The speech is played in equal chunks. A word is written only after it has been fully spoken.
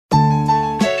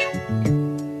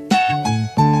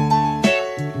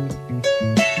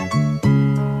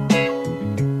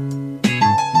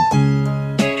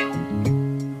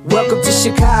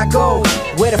Chicago,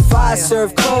 where the fire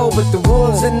serve cold, but the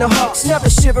Wolves and the Hawks never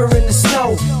shiver in the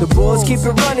snow. The Bulls keep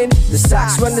it running, the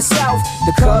Sox run the South,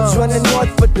 the Cubs run the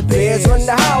North, but the Bears run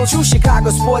the house. True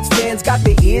Chicago sports fans got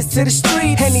their ears to the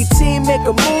street. Any team make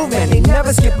a move and they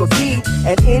never skip a beat.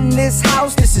 And in this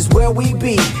house, this is where we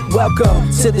be.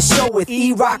 Welcome to the show with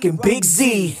E-Rock and Big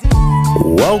Z.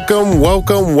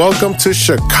 Welcome to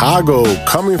Chicago,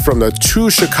 coming from the True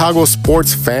Chicago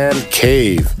Sports Fan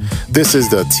Cave. This is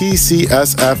the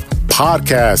TCSF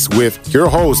podcast with your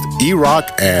host,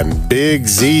 E-Rock and Big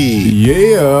Z.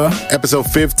 Yeah. Episode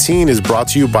 15 is brought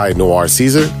to you by Noir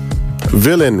Caesar,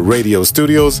 Villain Radio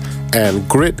Studios, and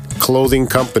Grit Clothing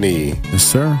Company. Yes,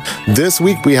 sir. This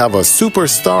week we have a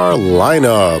superstar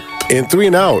lineup. In 3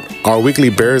 and Out, our weekly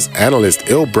Bears analyst,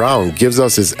 Il Brown, gives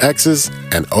us his X's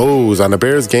and O's on the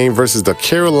Bears game versus the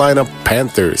Carolina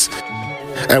Panthers.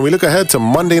 And we look ahead to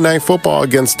Monday Night Football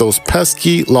against those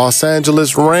pesky Los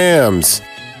Angeles Rams.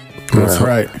 That's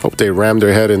right. Hope they ram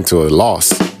their head into a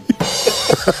loss.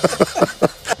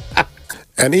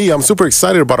 And I'm super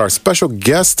excited about our special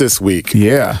guest this week.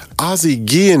 Yeah. Ozzie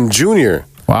Guillen Jr.,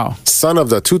 wow. son of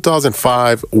the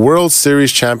 2005 World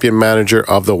Series champion manager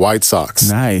of the White Sox.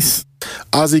 Nice.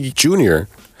 Ozzie Jr.,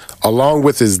 along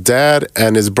with his dad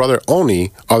and his brother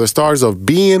Oni, are the stars of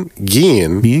Being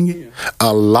Guillen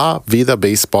on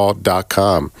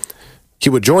LaVidaBaseball.com. He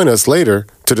would join us later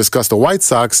to discuss the White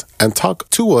Sox and talk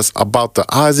to us about the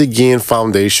Ozzie Guillen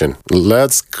Foundation.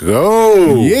 Let's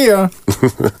go! Yeah.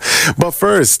 But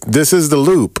first, this is The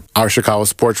Loop, our Chicago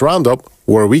Sports Roundup,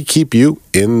 where we keep you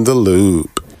in the loop.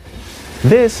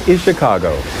 This is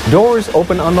Chicago. Doors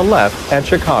open on the left at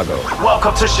Chicago.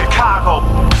 Welcome to Chicago.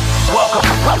 Welcome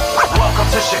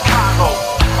to Chicago.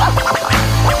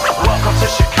 Welcome to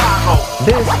Chicago.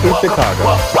 This is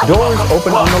Chicago. Doors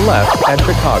open on the left at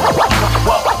Chicago.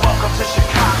 Welcome to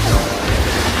Chicago.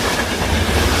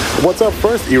 What's up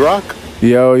first, E-Rock?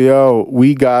 Yo,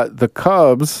 we got the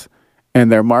Cubs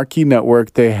and their marquee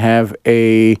network. They have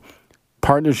a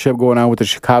partnership going on with the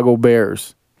Chicago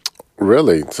Bears.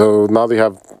 Really? So now they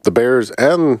have the Bears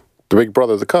and the big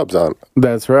brother, the Cubs, on.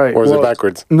 That's right. Or is it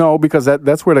backwards? No, because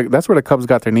that's where the Cubs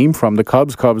got their name from. The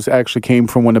Cubs actually came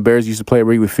from when the Bears used to play at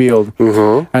Wrigley Field.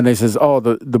 Mm-hmm. And they says,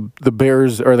 the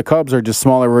Bears or the Cubs are just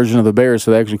smaller version of the Bears, so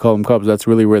they actually call them Cubs. That's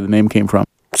really where the name came from.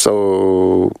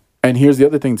 So. And here's the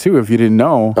other thing too. If you didn't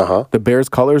know, the Bears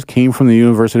colors came from the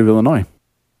University of Illinois.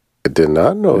 I did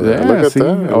not know that. Yeah, Look at see?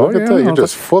 that. Look at that. You're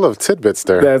just full of tidbits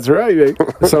there. That's right.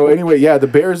 So anyway, yeah, the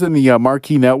Bears and the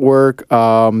Marquee Network,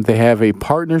 they have a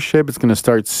partnership. It's going to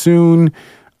start soon.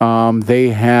 They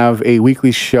have a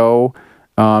weekly show.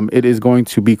 It is going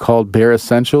to be called Bear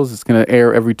Essentials. It's going to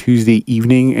air every Tuesday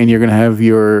evening, and you're going to have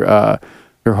your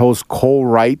host, Cole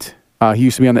Wright. He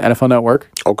used to be on the NFL Network.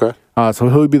 Okay. So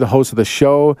he'll be the host of the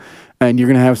show, and you're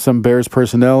going to have some Bears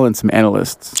personnel and some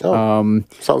analysts. Oh,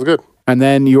 sounds good. And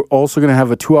then you're also going to have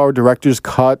a 2-hour director's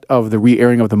cut of the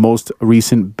re-airing of the most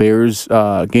recent Bears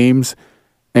games.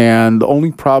 And the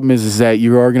only problem is that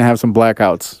you are going to have some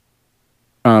blackouts.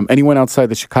 Anyone outside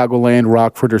the Chicagoland,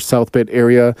 Rockford, or South Bend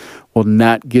area will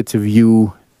not get to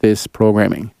view this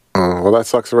programming. Well, that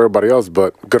sucks for everybody else,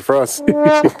 but good for us.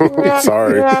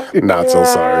 Sorry. Not so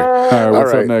sorry. All right,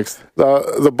 what's up next?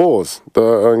 The Bulls.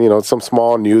 Some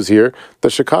small news here. The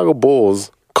Chicago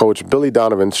Bulls coach Billy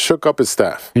Donovan shook up his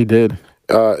staff. He did.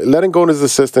 Letting go of his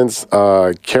assistants,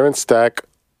 Karen Stack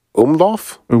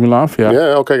Umlauf? Umlauf, yeah.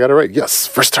 Yeah, okay, got it right. Yes,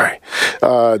 first try.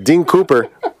 Dean Cooper,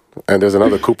 and there's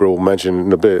another Cooper we'll mention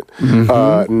in a bit.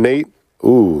 Mm-hmm. Nate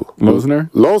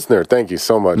Losner, thank you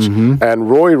so much. Mm-hmm.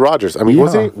 And Roy Rogers. I mean,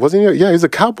 wasn't he? Yeah, he's a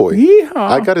Cowboy. Yeehaw.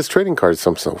 I got his trading cards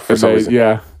for some reason.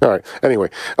 Yeah. All right.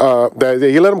 Anyway,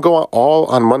 he let him go all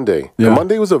on Monday. Yeah. And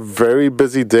Monday was a very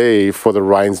busy day for the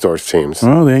Reinsdorf teams.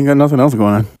 Well, they ain't got nothing else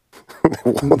going on.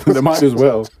 They might as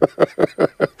well.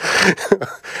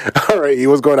 All right, he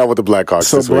was going out with the Blackhawks.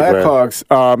 So this week,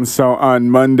 Blackhawks. So on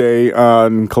Monday,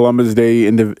 on Columbus Day,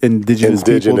 Indigenous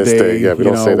People Day. Yeah, we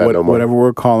don't say that no more. Whatever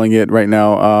we're calling it right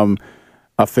now,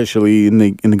 officially in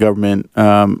the government.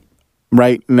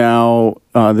 Right now,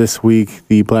 this week,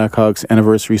 the Blackhawks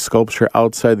anniversary sculpture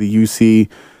outside the UC.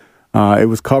 It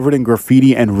was covered in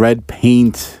graffiti and red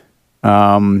paint.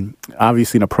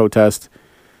 Obviously, in a protest.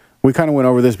 We kind of went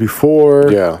over this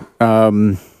before. Yeah. I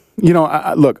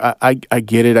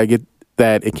get it. I get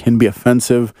that it can be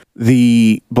offensive.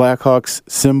 The Blackhawks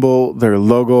symbol, their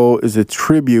logo, is a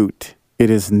tribute.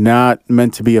 It is not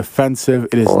meant to be offensive.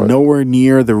 It is nowhere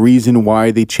near the reason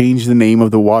why they changed the name of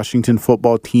the Washington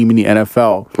football team in the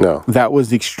NFL. No. That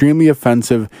was extremely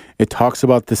offensive. It talks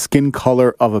about the skin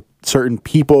color of a certain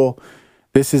people.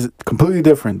 This is completely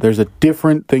different. There's a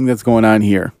different thing that's going on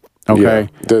here. Okay,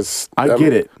 I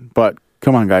get it, but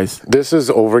come on, guys. This is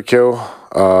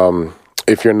overkill.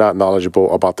 If you're not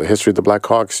knowledgeable about the history of the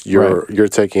Blackhawks, you're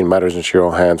taking matters into your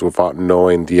own hands without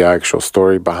knowing the actual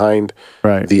story behind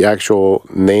the actual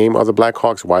name of the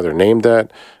Blackhawks, why they're named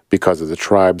that, because of the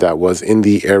tribe that was in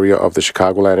the area of the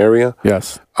Chicagoland area.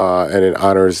 Yes, and it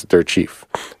honors their chief.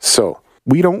 So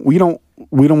we don't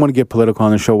want to get political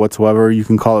on the show whatsoever. You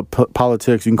can call it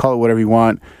politics. You can call it whatever you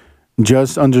want.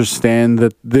 Just understand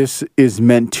that this is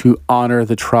meant to honor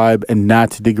the tribe and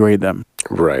not to degrade them.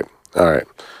 Right. All right.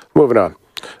 Moving on.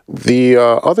 The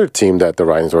other team that the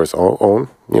Rhinesaurs own,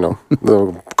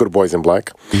 the good boys in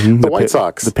black, the White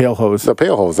Sox. The Pale Hose. The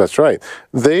Pale Hose, that's right.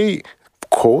 They,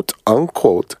 quote,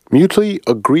 unquote, mutually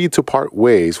agreed to part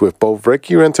ways with both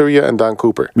Ricky Renteria and Don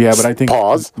Cooper. Yeah, but I think...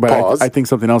 Pause. I think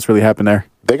something else really happened there.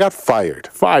 They got fired.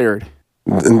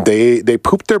 And they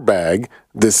pooped their bag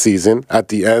this season at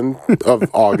the end of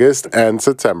August and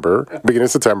beginning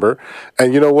of September.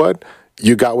 And you know what?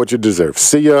 You got what you deserve.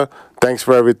 See ya. Thanks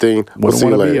for everything. We'll see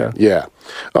you later. Yeah.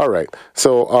 All right.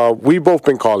 So we've both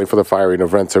been calling for the firing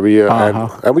of Renteria,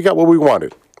 and we got what we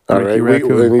wanted. All right.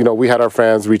 We had our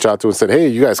fans reach out to us and said, "Hey,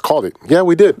 you guys called it." Yeah,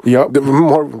 we did. Yep.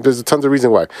 There's tons of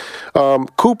reasons why.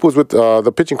 Coop was with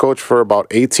the pitching coach for about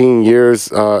 18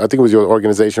 years. I think it was your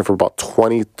organization for about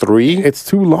 23. It's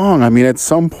too long. I mean, at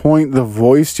some point, the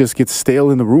voice just gets stale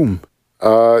in the room.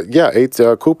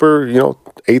 Cooper,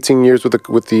 18 years with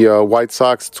the White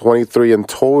Sox, 23 in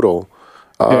total.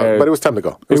 But it was time to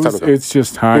go. It's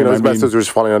just time. His message was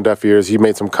falling on deaf ears. He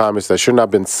made some comments that should not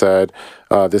have been said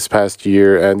this past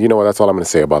year. And you know what? That's all I'm going to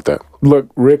say about that. Look,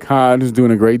 Rick Hahn is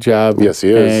doing a great job. Yes, he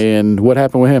is. And what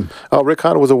happened with him? Rick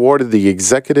Hahn was awarded the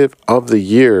Executive of the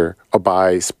Year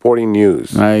by Sporting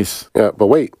News. Nice. Yeah, but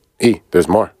wait. There's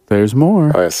more. There's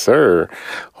more. Oh, yes, sir.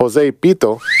 Jose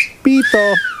Pito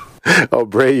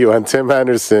Abreu and Tim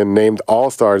Anderson named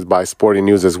All-Stars by Sporting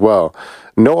News as well.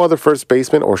 No other first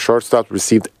baseman or shortstop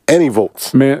received any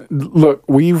votes. Man, look,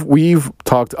 we've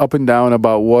talked up and down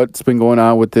about what's been going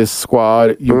on with this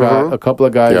squad. You got a couple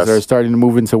of guys that are starting to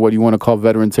move into what you want to call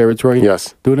veteran territory.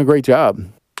 Yes. Doing a great job.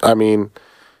 I mean,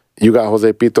 you got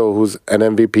Jose Pito, who's an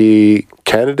MVP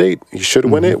candidate. He should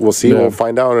win it. We'll see. Yeah. We'll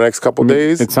find out in the next couple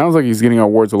days. It sounds like he's getting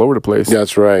awards all over the place.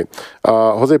 That's right.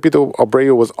 Jose Pito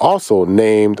Abreu was also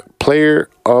named Player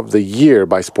of the Year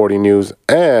by Sporting News,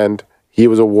 and he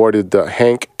was awarded the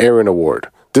Hank Aaron Award.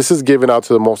 This is given out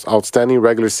to the most outstanding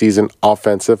regular season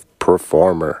offensive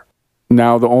performer.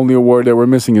 Now the only award that we're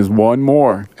missing is one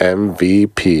more.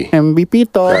 MVP.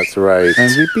 MVP-to. That's right.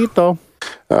 MVP-to.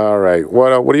 All right.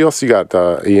 What else you got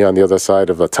on the other side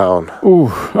of the town?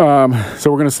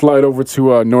 So we're going to slide over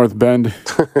to North Bend,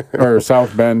 or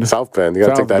South Bend. South Bend. You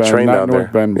got to take that train down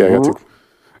North there. Bend. Yeah,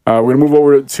 we're going to move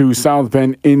over to South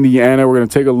Bend, Indiana. We're going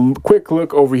to take a quick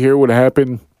look over here what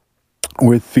happened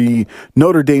with the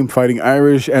Notre Dame Fighting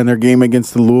Irish and their game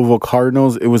against the Louisville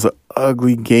Cardinals. It was an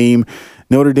ugly game.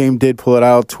 Notre Dame did pull it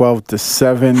out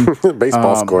 12-7.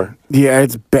 Baseball score. Yeah,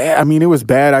 it's bad. I mean, it was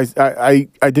bad. I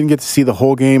didn't get to see the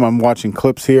whole game. I'm watching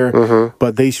clips here,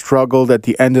 but they struggled at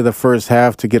the end of the first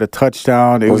half to get a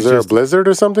touchdown. Was there a blizzard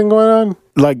or something going on?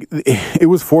 Like, it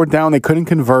was fourth down. They couldn't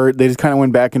convert. They just kind of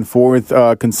went back and forth,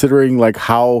 considering like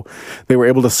how they were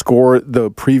able to score the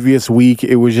previous week.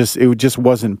 It just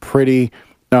wasn't pretty.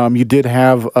 You did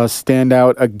have a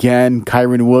standout again,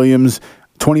 Kyron Williams.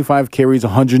 25 carries,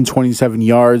 127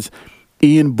 yards.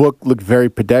 Ian Book looked very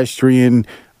pedestrian,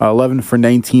 11 for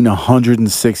 19,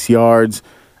 106 yards.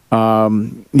 It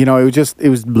was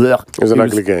blech. It was an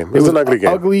ugly game. It was an ugly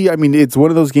game. Ugly. I mean, it's one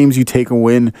of those games you take a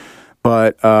win,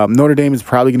 but Notre Dame is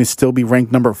probably going to still be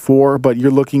ranked number 4, but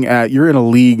you're in a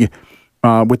league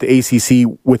with the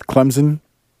ACC with Clemson.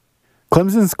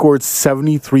 Clemson scored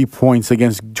 73 points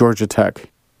against Georgia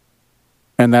Tech,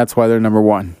 and that's why they're number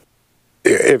 1.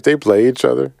 If they play each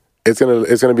other, it's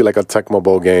gonna be like a Tecmo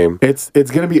Bowl game. It's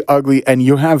gonna be ugly, and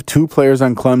you have 2 players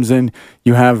on Clemson.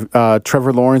 You have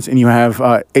Trevor Lawrence, and you have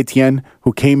Etienne,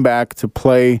 who came back to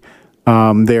play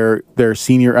their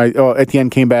senior. Etienne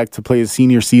came back to play his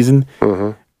senior season,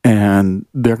 and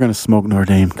they're gonna smoke Notre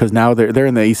Dame because now they're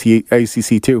in the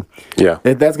ACC too. Yeah,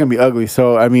 that's gonna be ugly.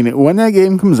 So I mean, when that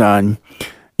game comes on,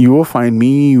 you will find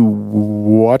me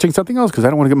watching something else because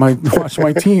I don't want to watch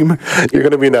my team. You're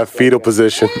going to be in that fetal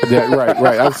position. Yeah,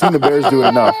 right. I've seen the Bears do it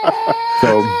enough.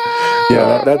 So,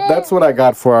 yeah, that's what I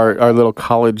got for our little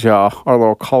college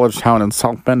town in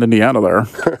South Bend, Indiana there.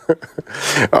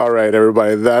 All right,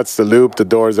 everybody, that's the loop. The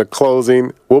doors are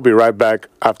closing. We'll be right back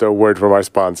after a word from our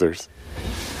sponsors.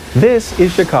 This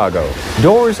is Chicago.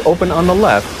 Doors open on the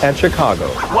left at Chicago.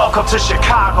 Welcome to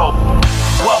Chicago.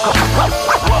 Welcome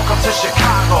to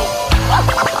Chicago.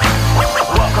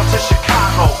 to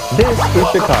Chicago. This is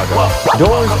Chicago.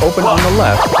 Doors open on the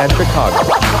left at Chicago.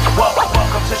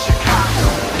 Welcome to Chicago.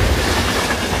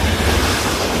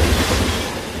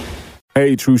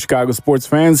 Hey, true Chicago sports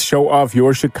fans, show off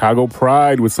your Chicago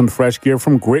pride with some fresh gear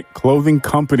from Grit Clothing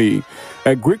Company.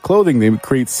 At Grit Clothing, they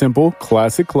create simple,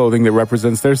 classic clothing that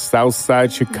represents their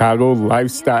Southside Chicago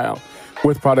lifestyle.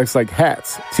 With products like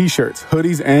hats, t-shirts,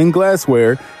 hoodies, and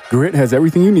glassware, Grit has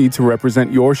everything you need to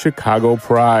represent your Chicago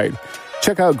pride.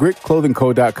 Check out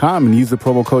gritclothingco.com and use the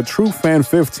promo code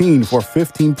TrueFan15 for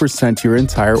 15% to your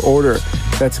entire order.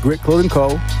 That's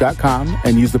gritclothingco.com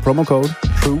and use the promo code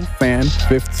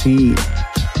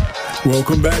TrueFan15.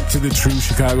 Welcome back to the True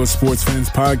Chicago Sports Fans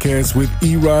Podcast with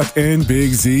E-Rock and Big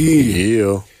Z.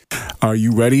 Yeah. Are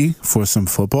you ready for some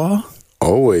football?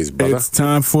 Always, brother. It's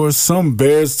time for some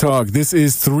Bears talk. This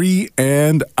is 3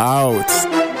 and Out.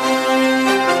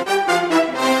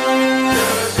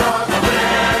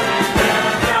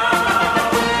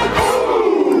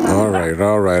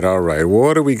 All right.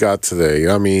 What do we got today?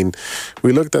 I mean,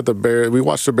 we looked at the Bears. We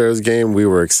watched the Bears game. We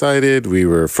were excited. We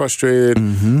were frustrated.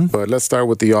 But let's start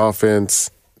with the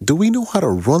offense. Do we know how to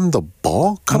run the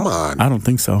ball? Come on. I don't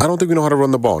think so. I don't think we know how to run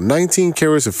the ball. 19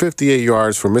 carries for 58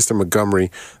 yards for Mr.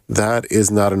 Montgomery. That is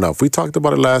not enough. We talked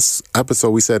about it last episode.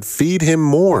 We said, feed him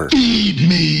more. Feed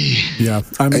me. Yeah,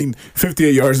 I mean,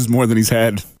 58 yards is more than he's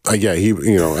had. Yeah,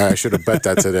 I should have bet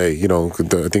that today.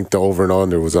 I think the over and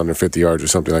under was under 50 yards or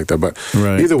something like that. But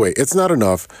Either way, it's not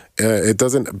enough. It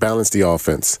doesn't balance the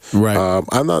offense. Right.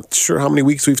 I'm not sure how many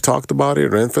weeks we've talked about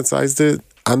it or emphasized it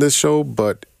on this show,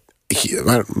 but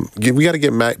we got to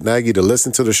get Matt Nagy to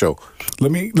listen to the show.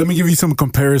 Let me give you some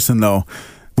comparison, though.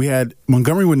 We had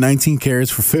Montgomery with 19 carries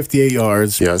for 58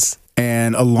 yards. Yes.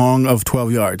 And a long of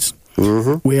 12 yards.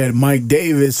 Mm-hmm. We had Mike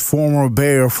Davis, former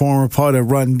Bear, former part of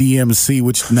Run DMC,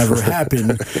 which never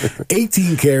happened.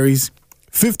 18 carries,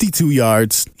 52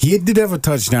 yards. He did have a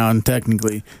touchdown,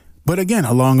 technically. But again,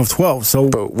 a long of 12.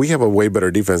 But we have a way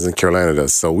better defense than Carolina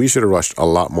does, so we should have rushed a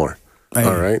lot more.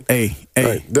 All right? Hey.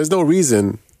 Right. There's no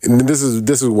reason, and this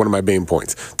is one of my main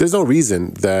points. There's no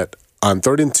reason that on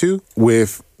 3rd and 2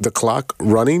 with the clock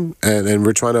running and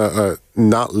we're trying to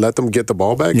not let them get the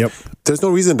ball back. Yep. There's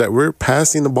no reason that we're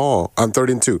passing the ball on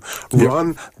 3rd and 2. Yep.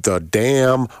 Run the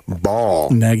damn ball.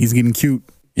 Nagy's getting cute.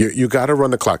 You got to run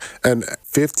the clock. And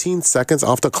 15 seconds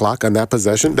off the clock on that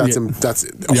possession, that's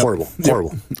horrible.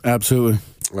 Horrible. Absolutely.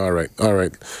 All right.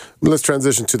 Let's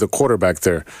transition to the quarterback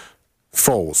there.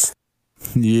 Foles.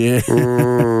 Yeah.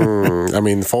 I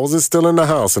mean, Foles is still in the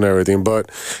house and everything, but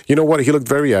you know what? He looked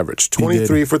very average.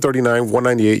 23 for 39,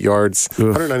 198 yards,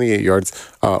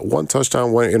 1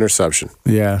 touchdown, 1 interception.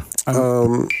 Yeah.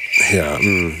 Yeah,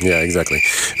 exactly.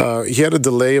 He had a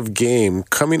delay of game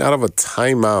coming out of a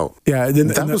timeout. Yeah,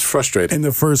 that was frustrating. In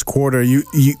the first quarter, you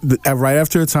right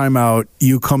after a timeout,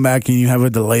 you come back and you have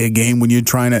a delay of game when you're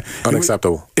trying to.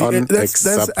 Unacceptable. That's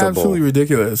absolutely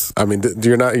ridiculous. I mean,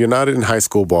 you're not in high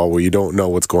school ball where you don't know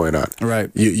what's going on.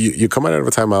 Right. You come out of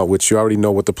a timeout, which you already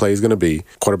know what the play is going to be.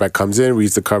 Quarterback comes in,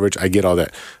 reads the coverage. I get all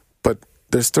that, but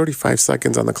there's 35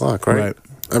 seconds on the clock, right?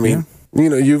 I mean. Yeah.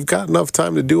 You've got enough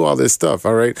time to do all this stuff,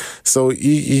 all right? So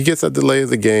he gets a delay of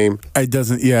the game. It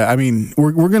doesn't, I mean,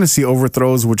 we're going to see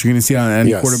overthrows, which you're going to see on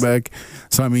any quarterback.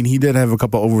 So, I mean, he did have a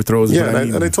couple overthrows. Yeah,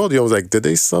 and I told you, I was like, did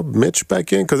they sub Mitch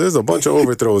back in? Because there's a bunch of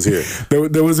overthrows here.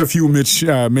 There was a few Mitch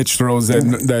throws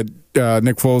that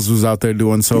Nick Foles was out there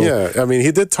doing. So yeah, I mean,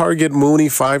 he did target Mooney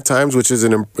 5 times, which is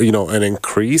an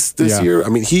increase this year. I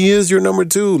mean, he is your number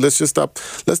 2. Let's stop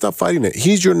fighting it.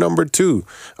 He's your number 2,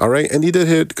 all right? And he did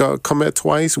hit Komet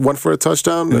twice, 1 for a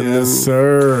touchdown. Yes,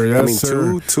 sir. Yes,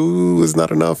 sir. Two is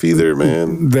not enough either,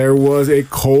 man. There was a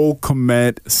Cole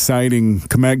Komet sighting.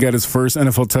 Komet got his first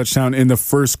NFL touchdown in the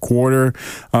first quarter.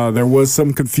 There was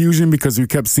some confusion because we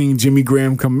kept seeing Jimmy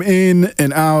Graham come in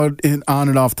and out and on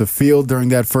and off the field during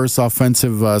that first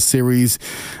offensive series.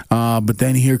 But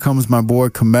then here comes my boy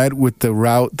Komet with the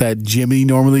route that Jimmy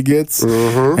normally gets.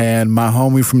 Mm-hmm. And my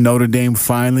homie from Notre Dame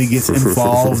finally gets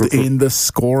involved in the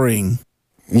scoring.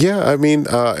 Yeah, I mean,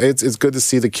 it's good to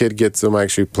see the kid get some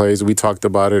actually plays. We talked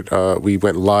about it. We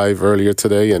went live earlier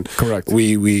today, and correct.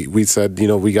 We said,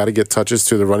 we got to get touches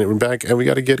to the running back, and we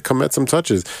got to get Komet some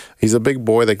touches. He's a big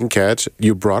boy that can catch.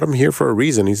 You brought him here for a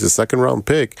reason. He's a 2nd-round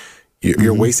pick.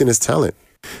 You're wasting his talent.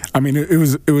 I mean,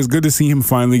 it was good to see him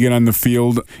finally get on the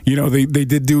field. They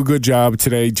did do a good job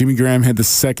today. Jimmy Graham had the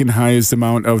 2nd highest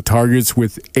amount of targets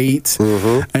with 8.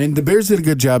 Mm-hmm. And the Bears did a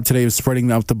good job today of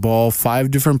spreading out the ball.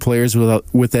 5 different players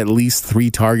with at least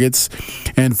 3 targets.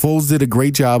 And Foles did a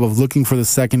great job of looking for the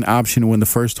second option when the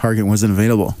first target wasn't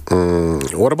available.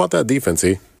 What about that defense,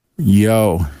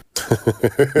 Yo.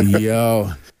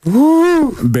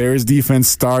 Woo. Bears defense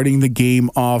starting the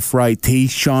game off right.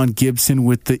 Tayshaun Gibson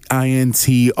with the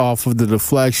INT off of the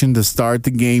deflection to start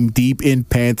the game deep in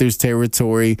Panthers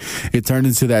territory. It turned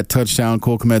into that touchdown,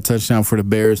 Cole Kmet touchdown for the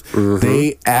Bears.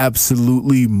 They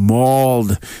absolutely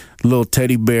mauled little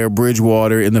teddy bear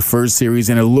Bridgewater in the first series,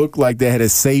 and it looked like they had a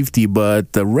safety,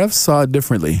 but the refs saw it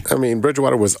differently. I mean,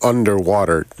 Bridgewater was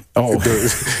underwater. Oh,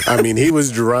 I mean, he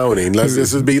was drowning.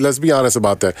 Let's be honest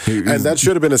about that. And that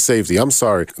should have been a safety. I'm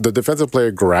sorry. The defensive player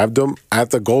grabbed him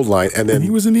at the goal line, and then he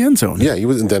was in the end zone. Yeah, he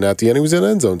was. And then at the end, he was in the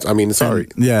end zone. I mean, sorry.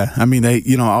 I mean, they,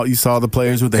 you saw the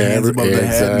players with their hands above their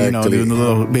head, doing the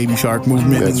little baby shark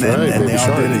movement. That's right, and they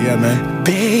all did it. Yeah, man.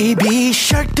 Baby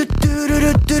shark,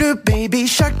 baby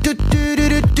shark,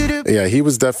 Yeah, he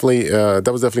was definitely that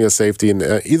was definitely a safety, and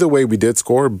either way we did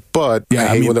score. But I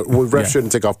hate when the refs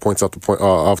shouldn't take off points off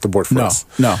the board for us.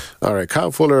 No. All right,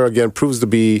 Kyle Fuller again proves to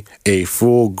be a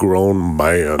full-grown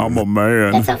man. I'm a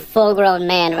man. That's a full-grown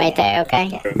man right there.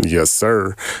 Okay. Yes,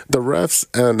 sir. The refs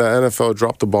and the NFL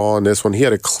dropped the ball on this one. He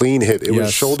had a clean hit. It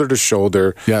was shoulder to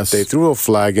shoulder. Yes. They threw a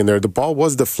flag in there. The ball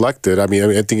was deflected. I mean,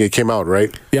 I think it came out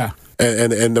right. Yeah.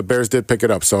 And the Bears did pick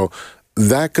it up. So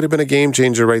that could have been a game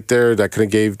changer right there. That could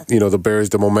have gave the Bears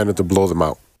the momentum to blow them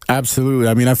out. Absolutely.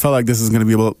 I mean, I felt like this is going to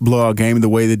be a blowout game the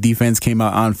way the defense came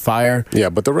out on fire. Yeah,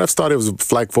 but the refs thought it was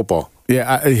flag football.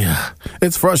 Yeah,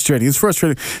 it's frustrating.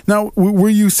 Now, we're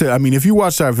used to, I mean, if you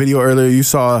watched our video earlier, you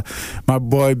saw my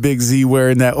boy Big Z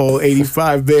wearing that old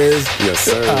 85 Bears. Yes,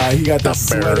 sir. He got the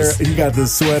sweater. He got the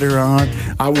sweater on.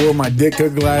 I wore my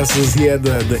Ditka glasses. He had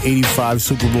the 85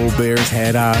 Super Bowl Bears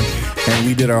hat on. And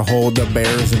we did our whole The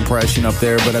Bears impression up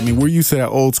there. But, I mean, we're used to that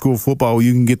old school football where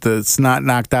you can get the snot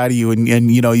knocked out of you and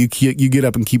you get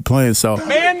up and keep playing. So,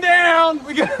 Man down!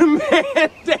 We got a man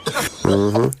down!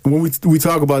 When we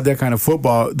talk about that kind of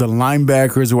football, the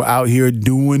linebackers were out here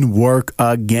doing work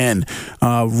again.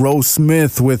 Roe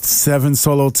Smith with 7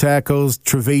 solo tackles,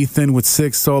 Trevathan with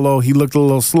 6 solo. He looked a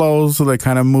little slow, so they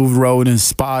kind of moved Roe in his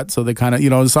spot. So they kind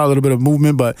of, saw a little bit of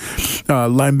movement, but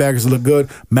linebackers look good.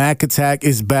 Mac Attack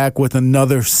is back with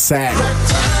another sack.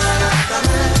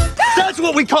 That's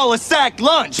what we call a sack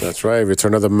lunch! That's right.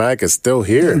 Return of the Mac is still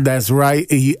here. That's right.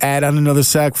 He add on another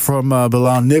sack from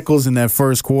Bilal Nichols in that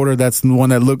first quarter. That's the one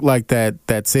that looked like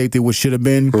that safety, which should have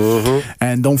been.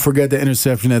 And don't forget the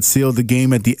interception that sealed the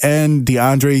game at the end.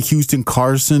 DeAndre Houston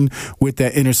Carson with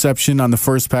that interception on the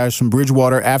first pass from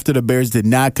Bridgewater after the Bears did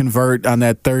not convert on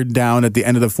that third down at the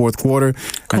end of the fourth quarter.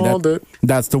 Called it.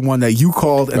 That's the one that you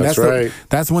called, and that's right.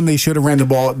 That's when they should have ran the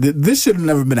ball. This should have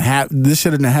never been this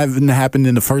shouldn't have happened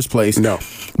in the first place. No,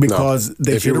 because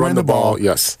they should have ran the ball.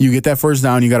 Yes, you get that first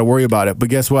down, you got to worry about it. But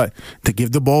guess what? To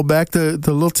give the ball back to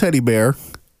the little teddy bear,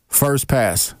 first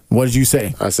pass. What did you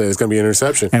say? I said it's going to be an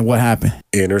interception. And what happened?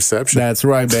 Interception. That's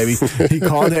right, baby. He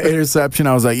called that interception.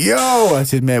 I was like, yo. I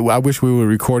said, man, I wish we were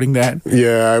recording that.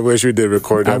 Yeah, I wish we did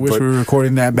record that. I wish we were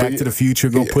recording that. Back to the Future.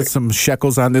 Go put some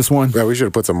shekels on this one. Yeah, we should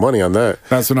have put some money on that.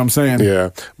 That's what I'm saying. Yeah.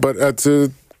 But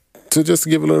to just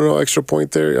give a little extra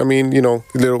point there, I mean,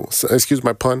 excuse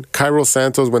my pun, Cairo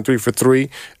Santos went 3 for 3,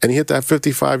 and he hit that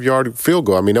 55-yard field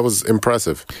goal. I mean, that was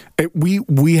impressive.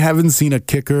 We haven't seen a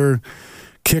kicker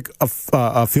kick a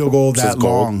field goal that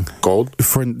long. Gold?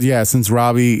 Since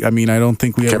Robbie. I mean, I don't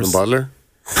think we Kevin Butler?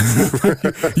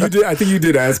 You did. I think you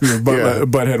did ask me if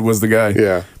Butthead was the guy.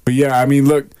 Yeah. But yeah, I mean,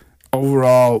 look,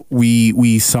 overall,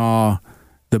 we saw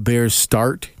the Bears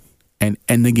start and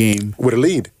end the game with a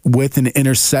lead. With an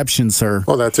interception, sir.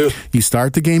 Oh, that too. You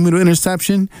start the game with an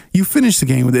interception, you finish the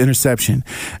game with an interception.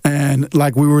 And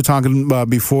like we were talking about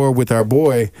before with our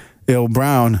boy, Il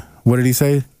Brown, what did he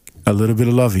say? A little bit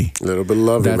of lovey. A little bit of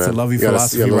lovey, That's man. a lovey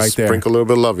philosophy right there. Sprinkle a little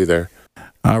bit of lovey there.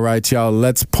 All right, y'all.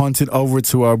 Let's punt it over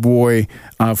to our boy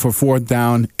for fourth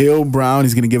down. Il Brown.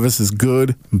 He's going to give us his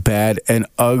good, bad, and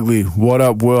ugly. What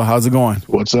up, Will? How's it going?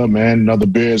 What's up, man? Another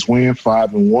Bears win,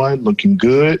 5-1, looking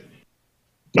good.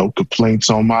 No complaints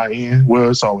on my end. Well,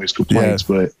 it's always complaints,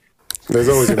 but there's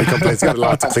always going to be complaints. Got a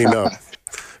lot to clean up.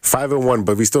 5-1,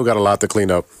 but we still got a lot to clean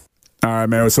up. All right,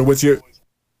 man. So what's your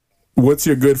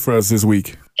good for us this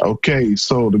week? Okay,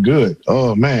 so the good.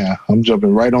 Oh, man, I'm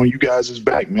jumping right on you guys'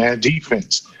 back, man.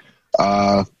 Defense.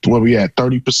 Where we at?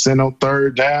 30% on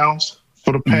third downs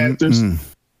for the Panthers.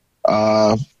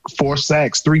 4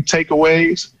 sacks, 3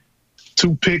 takeaways,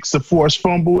 2 picks, a forced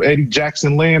fumble. Eddie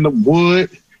Jackson laying the wood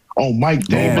on Mike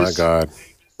Davis. Oh, my God.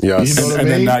 Yes. You know and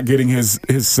then not getting his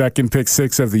second pick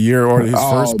 6 of the year or his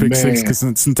first pick 6 because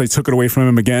since they took it away from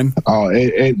him again. Oh,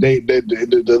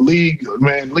 the league,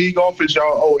 man, league office,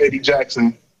 y'all owe Eddie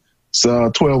Jackson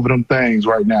 12 of them things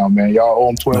right now, man. Y'all owe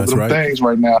him 12 of them things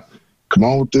right now. Come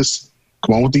on with this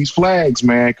Come on with these flags,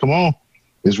 man. Come on.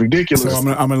 It's ridiculous. So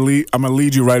I'm gonna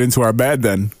lead you right into our bad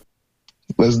then.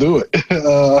 Let's do it.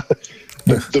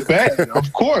 The bad,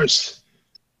 of course.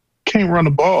 Can't run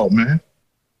the ball, man.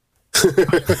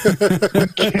 We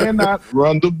cannot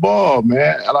run the ball,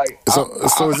 man.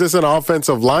 So is this an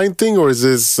offensive line thing or is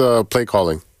this play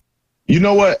calling? You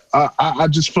know what? I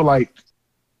just feel like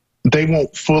they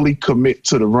won't fully commit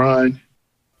to the run,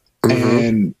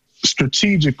 and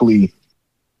strategically,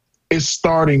 it's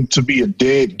starting to be a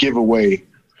dead giveaway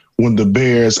when the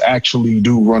Bears actually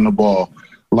do run the ball.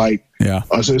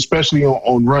 So especially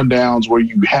on rundowns where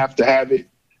you have to have it,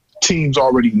 teams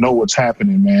already know what's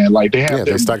happening, man. Like they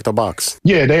stack the box.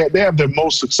 Yeah, they have their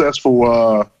most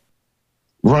successful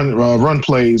run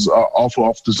plays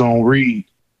off the zone read,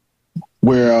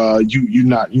 where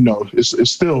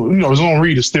it's still zone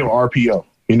read is still RPO.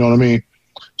 You know what I mean?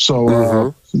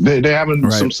 So they're having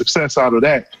some success out of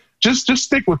that. Just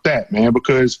stick with that, man,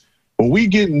 because when we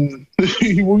get in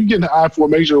the I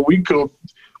formation,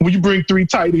 when you bring 3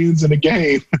 tight ends in a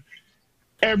game,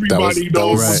 everybody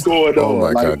knows what's going on. Oh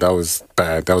my God, that was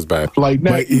bad. Like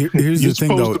that, here's the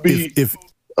thing, though. If an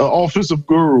offensive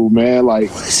guru, man,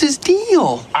 like What is his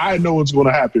deal? I know what's going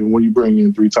to happen when you bring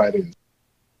in 3 tight ends.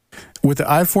 with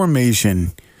the I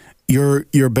formation,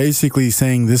 you're basically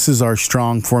saying this is our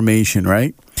strong formation,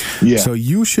 right? Yeah. So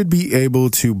you should be able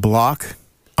to block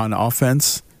on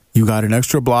offense. You got an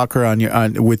extra blocker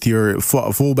with your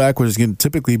fullback, which is going to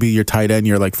typically be your tight end,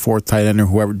 your like 4th tight end or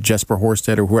whoever, Jesper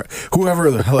Horsted or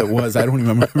whoever the hell it was. I don't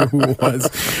even remember who it was.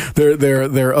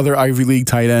 Their other Ivy League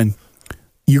tight end.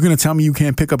 You're going to tell me you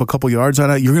can't pick up a couple yards on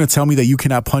that? You're going to tell me that you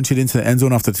cannot punch it into the end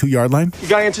zone off the 2-yard line? You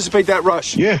gotta anticipate that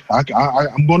rush. Yeah,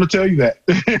 I'm going to tell you that.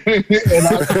 and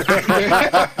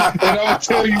I'm going to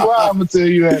tell you why I'm going to tell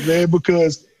you that, man,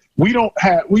 because we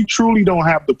truly don't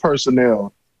have the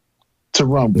personnel to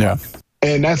run block. Yeah.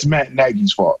 And that's Matt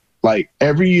Nagy's fault. Like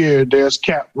every year there's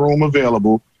cap room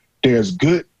available. There's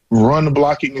good run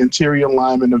blocking interior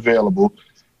linemen available.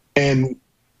 And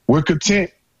we're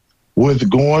content with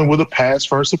going with a pass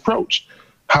first approach.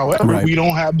 However, we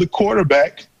don't have the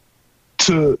quarterback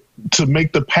to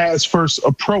make the pass first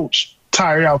approach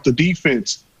tire out the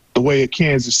defense the way a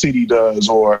Kansas City does,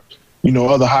 or,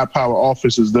 other high power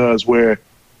offenses does, where,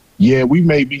 we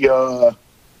may be,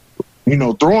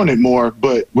 throwing it more,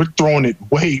 but we're throwing it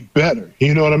way better.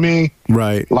 You know what I mean?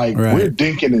 Right. We're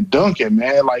dinking and dunking,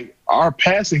 man. Like our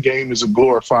passing game is a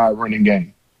glorified running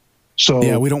game. So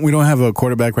yeah, we don't have a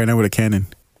quarterback right now with a cannon.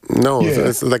 No,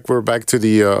 it's like we're back to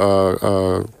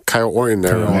the Kyle Orton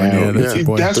era.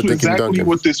 That's exactly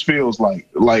what this feels like.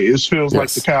 Like it feels like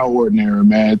the Kyle Orton era,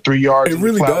 man. 3 yards. It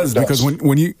really does, because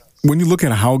when you look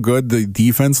at how good the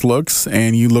defense looks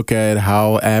and you look at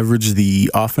how average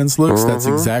the offense looks, that's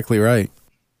exactly right.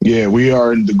 Yeah, we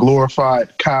are in the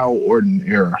glorified Kyle Orton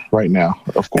era right now,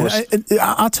 of course.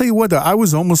 I'll tell you what, though, I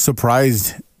was almost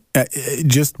surprised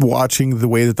just watching the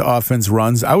way that the offense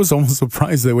runs. I was almost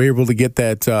surprised that we were able to get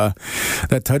that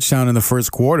touchdown in the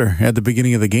first quarter at the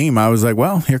beginning of the game. I was like,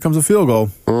 well, here comes a field goal.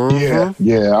 Yeah.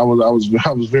 I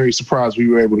was very surprised we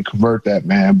were able to convert that,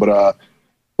 man. But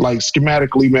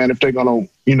schematically, man, if they're gonna,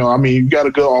 you got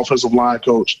a good offensive line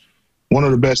coach, one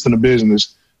of the best in the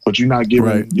business, but you're not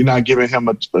giving him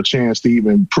a chance to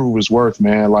even prove his worth,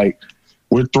 man. Like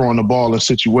we're throwing the ball in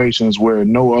situations where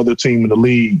no other team in the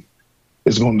league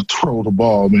is going to throw the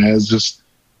ball, man. It's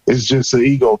just an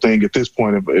ego thing at this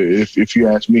point, if you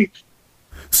ask me.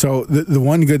 So the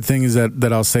one good thing is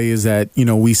that I'll say is that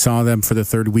we saw them for the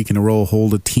 3rd week in a row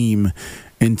hold a team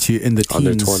in the teens.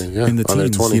 Under 20, yeah. In the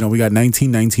teens, 20. We got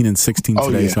 19, 19, and 16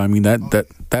 today. Yeah. So I mean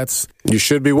that's you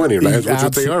should be winning, right? That's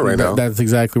what they are right now. That's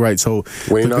exactly right. So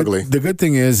winning ugly. The good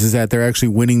thing is that they're actually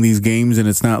winning these games, and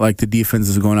it's not like the defense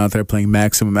is going out there playing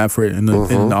maximum effort, and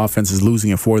the offense is losing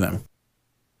it for them.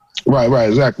 Right,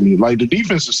 exactly. Like the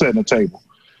defense is setting the table.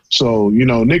 So,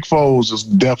 Nick Foles is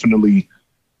definitely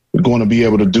going to be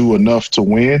able to do enough to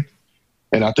win.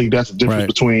 And I think that's the difference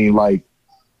between like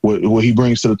what he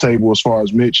brings to the table as far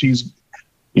as Mitch. He's,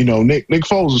 Nick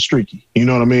Foles is streaky. You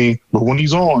know what I mean? But when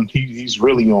he's on, he's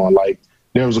really on. Like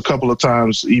there was a couple of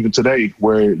times even today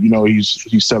where,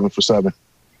 he's 7 for 7,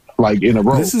 like in a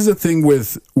row. This is the thing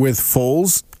with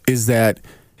Foles is that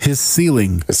his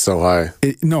ceiling is so high.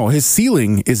 His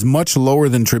ceiling is much lower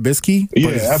than Trubisky,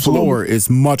 but his floor is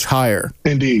much higher.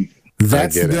 Indeed.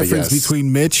 That's the difference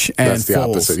between Mitch and That's the Foles.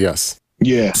 opposite, yes.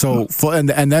 Yeah. So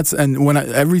and when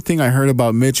everything I heard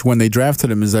about Mitch when they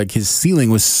drafted him is like his ceiling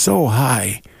was so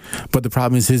high, but the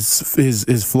problem is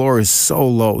his floor is so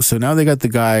low. So now they got the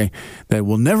guy that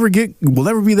will never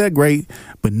be that great,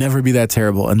 but never be that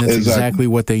terrible, and that's exactly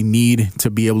what they need to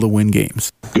be able to win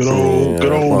games. Good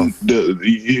old.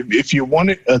 If you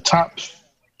wanted a top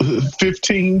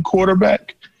 15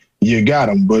 quarterback, you got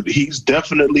him, but he's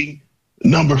definitely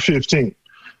number 15.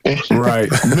 Right.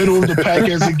 Middle of the pack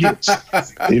as it gets.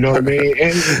 You know what I mean?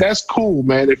 And that's cool,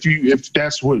 man. If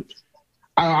that's what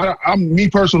I'm me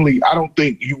personally, I don't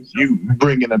think you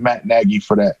bring in a Matt Nagy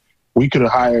for that. We could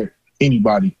have hired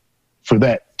anybody for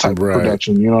that type of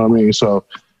production. You know what I mean? So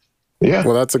yeah.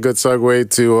 Well, that's a good segue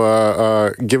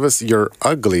to give us your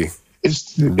ugly. It's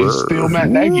still Matt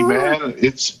Nagy, man.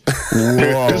 This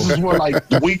is what, like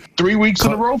 3 weeks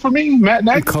in a row for me, Matt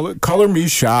Nagy. Color me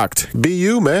shocked. Be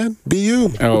you, man. Be you.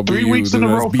 3 weeks in a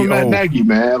row for Matt Nagy,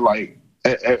 man. Like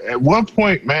at one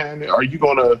point, man, are you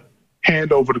gonna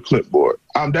hand over the clipboard?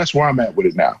 That's where I'm at with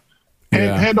it now.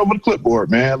 Hand over the clipboard,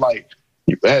 man. Like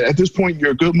at this point,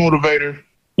 you're a good motivator.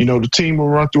 You know, the team will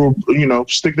run through,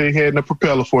 stick their head in the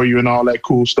propeller for you and all that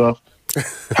cool stuff.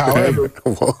 However,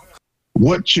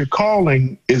 what you're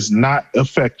calling is not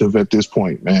effective at this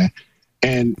point, man.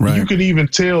 And you could even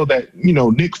tell that,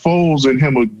 Nick Foles and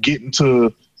him are getting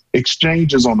to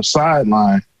exchanges on the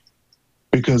sideline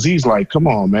because he's like, come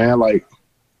on, man. Like,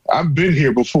 I've been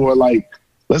here before. Like,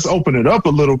 let's open it up a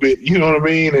little bit. You know what I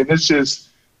mean? And it's just,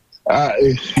 I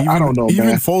don't know, even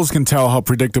man. Foles can tell how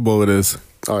predictable it is.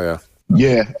 Oh, yeah.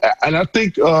 Yeah. And I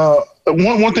think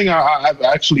one thing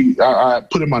I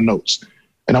put in my notes,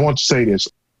 and I want to say this.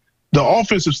 The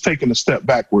offense has taken a step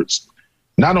backwards,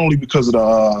 not only because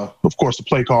of of course, the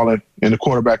play calling and the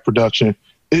quarterback production.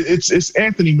 It's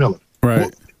Anthony Miller.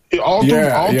 Right. All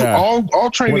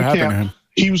training camp,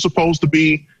 he was supposed to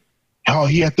be,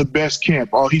 he had the best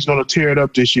camp. He's going to tear it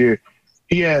up this year.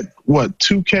 He had,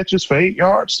 2 catches for 8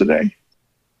 yards today?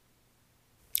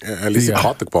 Yeah, at least he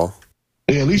caught the ball.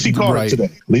 Yeah, at least he caught it today.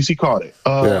 At least he caught it.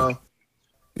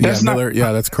 Miller,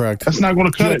 that's correct. That's not going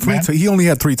to cut it, man. He only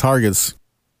had 3 targets.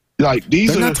 Like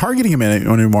they're not targeting him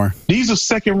anymore. These are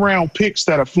second-round picks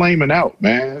that are flaming out,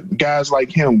 man. Guys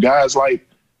like him, guys like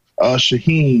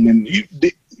Shaheen, and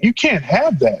you can't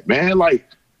have that, man. Like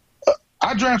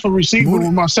I draft a receiver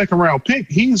with my second-round pick.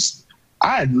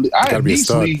 I at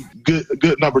least need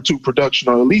good number 2 production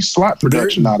or at least slot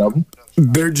production out of him.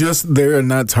 They're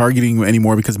not targeting him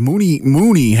anymore because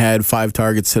Mooney had 5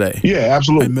 targets today. Yeah,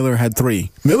 absolutely. And Miller had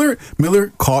 3.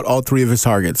 Miller caught all 3 of his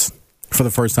targets for the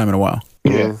first time in a while.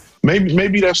 Yeah.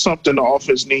 Maybe that's something the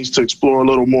offense needs to explore a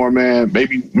little more, man.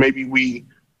 Maybe we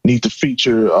need to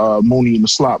feature Mooney in the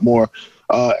slot more.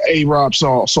 A-Rob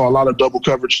saw a lot of double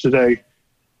coverage today.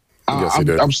 Yes, he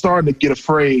did. I'm starting to get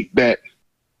afraid that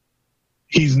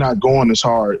he's not going as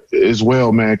hard as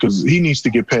well, man, because he needs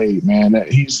to get paid, man.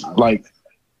 He's like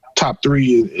top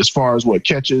 3 as far as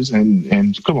catches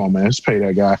and come on, man, let's pay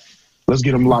that guy. Let's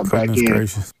get him locked back in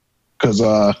because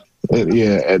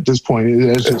at this point,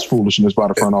 it's just foolishness by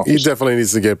the front office. He definitely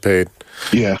needs to get paid.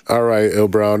 Yeah. All right, Il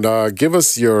Brown. Give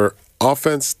us your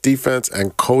offense, defense,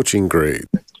 and coaching grade.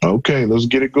 Okay, let's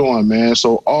get it going, man.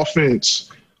 So offense,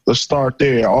 let's start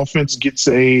there. Offense gets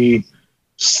a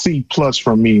C+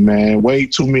 from me, man. Way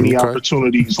too many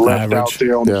opportunities left out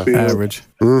there on the field. Average.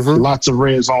 Lots of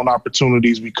red zone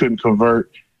opportunities we couldn't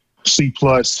convert. C+,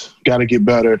 got to get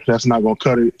better. That's not going to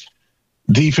cut it.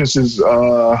 Defense is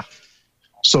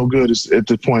so good at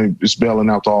the point it's bailing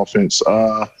out the offense.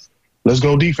 Let's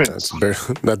go defense.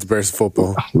 That's Bears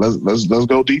football. Let's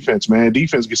go defense, man.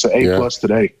 Defense gets an A+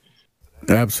 today.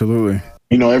 Absolutely.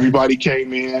 Everybody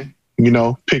came in,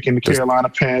 picking the Carolina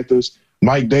Panthers.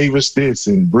 Mike Davis this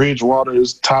and Bridgewater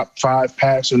is top 5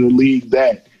 passer in the league.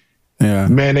 That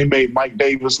man, they made Mike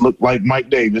Davis look like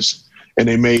Mike Davis. And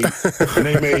they made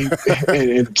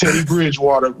and Teddy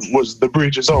Bridgewater was the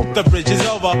bridge is over. The bridge is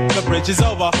over. The bridge is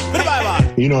over.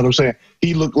 Bye-bye. You know what I'm saying?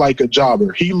 He looked like a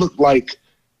jobber. He looked like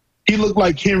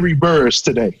Henry Burris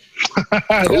today.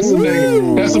 That's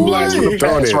a blast from the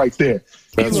past right there.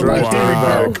 That's right. Henry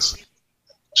Burris.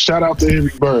 Shout out to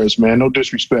Henry Burris, man. No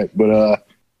disrespect, but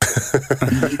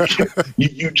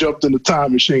you jumped in the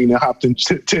time machine and hopped in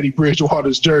Teddy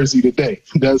Bridgewater's jersey today.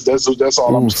 That's all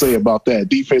I'm gonna say about that.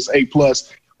 Defense A+,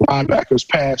 linebackers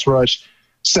pass rush,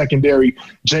 secondary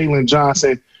Jalen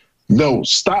Johnson. No,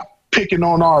 stop picking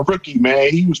on our rookie, man.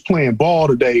 He was playing ball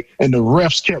today, and the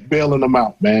refs kept bailing him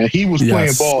out, man. He was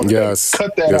playing ball today. Yes.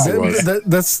 Cut that out.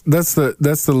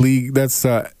 That's the league. That's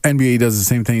NBA does the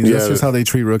same thing. That's just how they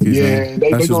treat rookies. Yeah,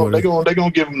 they're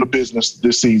gonna give him the business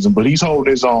this season, but he's holding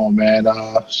his own, man.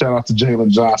 Shout out to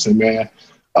Jalen Johnson, man.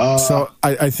 So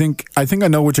I think I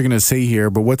know what you're gonna say here,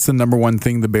 but what's the number one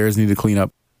thing the Bears need to clean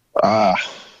up?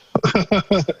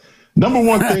 Number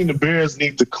one thing the Bears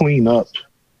need to clean up.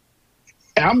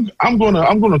 I'm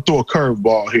gonna throw a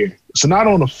curveball here. It's not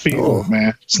on the field,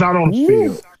 man. It's not on the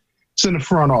field. It's in the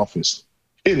front office.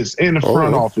 It is in the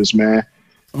front office, man.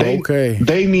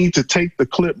 They need to take the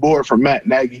clipboard from Matt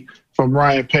Nagy, from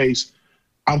Ryan Pace.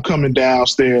 I'm coming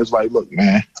downstairs like, look,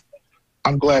 man,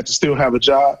 I'm glad to still have a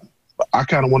job. But I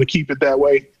kind of want to keep it that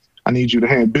way. I need you to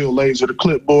hand Bill Lazor the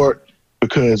clipboard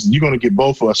because you're going to get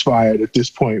both of us fired at this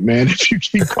point, man, if you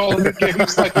keep calling the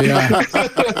games like that.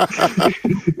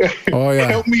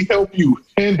 Help me help you.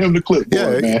 Hand him the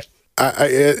clipboard, man.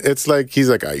 It's like he's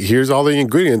like, here's all the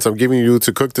ingredients I'm giving you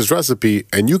to cook this recipe,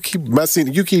 and you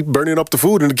keep burning up the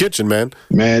food in the kitchen, man.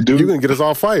 Man, dude, you're gonna get us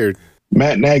all fired.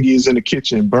 Matt Nagy is in the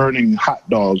kitchen burning hot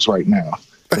dogs right now,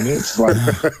 and it's like,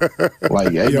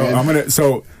 hey, yo, man.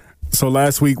 So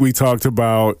last week we talked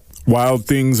about wild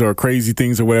things or crazy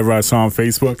things or whatever I saw on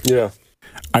Facebook. Yeah,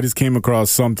 I just came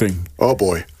across something. Oh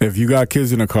boy! If you got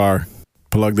kids in the car,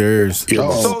 plug their ears.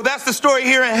 So that's the story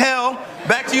here in hell.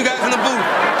 Back to you guys in the booth.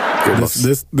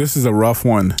 This is a rough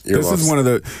one. This is one of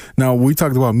the. Now we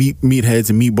talked about meatheads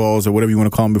and meatballs or whatever you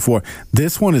want to call them before.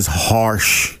 This one is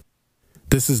harsh.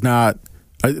 This is not.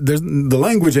 The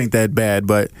language ain't that bad,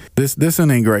 but this one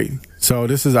ain't great. So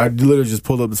this is. I literally just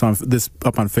pulled up this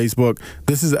up on Facebook.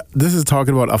 This is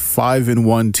talking about a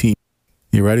 5-1 team.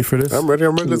 You ready for this? I'm ready.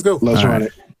 Let's go. Let's run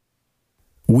it.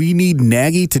 We need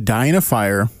Nagy to die in a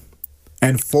fire,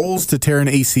 and Foles to tear an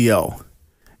ACL.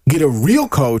 Get a real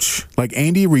coach like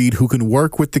Andy Reid who can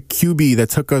work with the QB that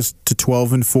took us to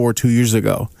 12-4 2 years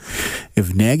ago.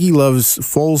 If Nagy loves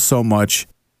Foles so much,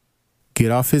 get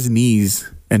off his knees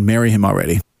and marry him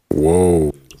already.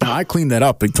 Whoa. I cleaned that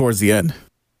up towards the end.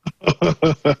 Would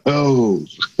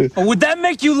that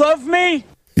make you love me?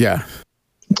 Yeah.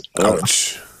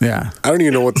 Ouch. Yeah. I don't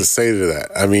even know what to say to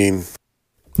that. I mean,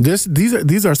 these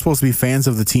are supposed to be fans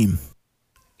of the team.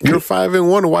 You're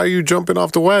 5-1. Why are you jumping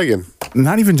off the wagon?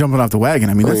 Not even jumping off the wagon.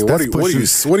 I mean, that's what pushing,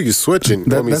 are you switching?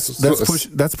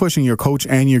 That's pushing your coach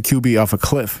and your QB off a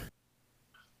cliff.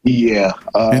 Yeah,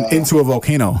 and into a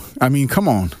volcano. I mean, come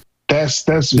on. This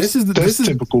is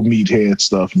typical meathead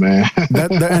stuff, man.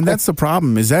 And that's the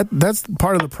problem. That's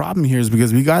part of the problem here is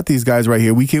because we got these guys right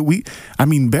here. I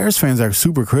mean, Bears fans are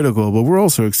super critical, but we're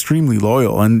also extremely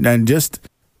loyal and just.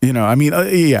 You know, I mean,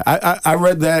 I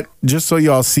read that just so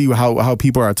y'all see how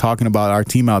people are talking about our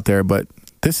team out there, but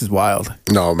this is wild.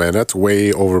 No, man, that's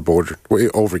way overboard, way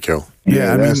overkill.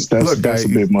 Yeah, that's a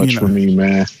bit much for me,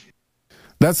 man.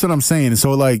 That's what I'm saying.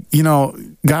 So, like, you know,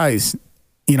 guys,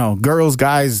 you know, girls,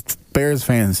 guys, Bears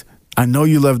fans, I know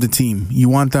you love the team. You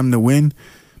want them to win,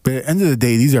 but at the end of the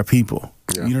day, these are people.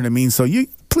 Yeah. You know what I mean? So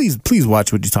Please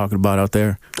watch what you're talking about out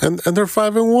there. And they're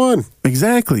 5-1.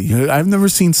 Exactly. I've never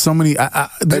seen so many.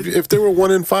 If they were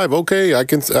 1-5, okay, I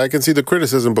can see the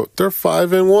criticism, but they're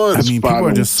 5-1. I mean, people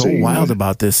are just so wild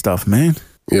about this stuff, man.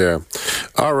 Yeah.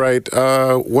 All right.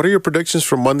 What are your predictions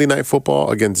for Monday Night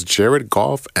Football against Jared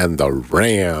Goff and the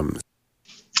Rams?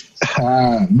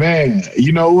 Man,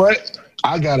 you know what?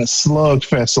 I got a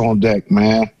slugfest on deck,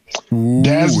 man.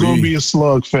 That's going to be a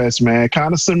slugfest, man.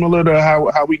 Kind of similar to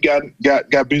how we got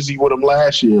busy with them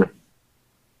last year.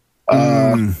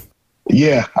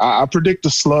 Yeah, I predict a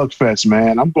slugfest,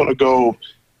 man. I'm going to go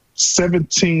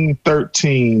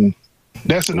 17-13.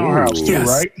 That's in our house too,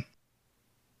 right?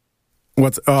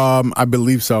 I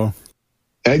believe so.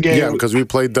 That game, yeah, because we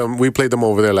played them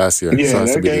over there last year. Yeah, so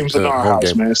that game's in our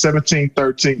house, man.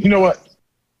 17-13. You know what?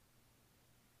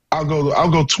 I'll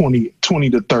go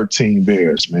 20-13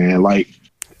 Bears, man. Like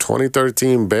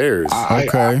 2013 Bears. I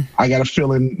got a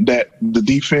feeling that the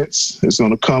defense is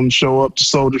going to come show up to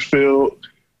Soldier Field.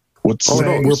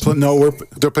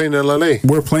 They're playing in LA.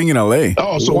 We're playing in LA.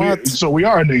 Oh, so we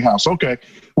are in the house. Okay.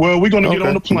 Well, we're going to get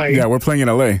on the plane. Yeah, we're playing in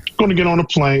LA. Going to get on the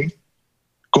plane.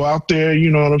 Go out there,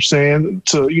 you know what I'm saying,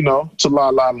 to La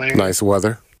La Land. Nice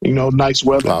weather. You know, nice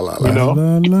weather. La, la, la. You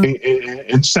know,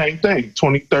 and same thing.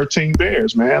 2013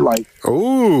 Bears, man. Like,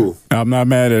 ooh, I'm not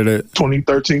mad at it.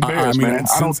 2013 Bears, man.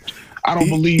 I don't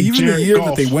believe even Jared the year Goff,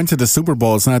 that they went to the Super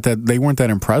Bowl. It's not that they weren't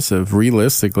that impressive,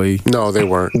 realistically. No, they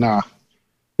weren't. Nah,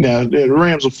 the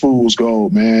Rams are fool's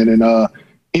gold, man. And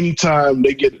anytime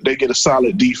they get a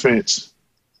solid defense,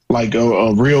 like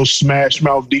a real smash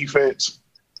mouth defense,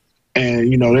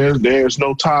 and you know, there's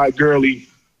no Ty Gurley.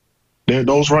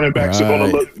 Those running backs are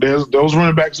going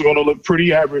to look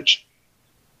pretty average,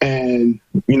 and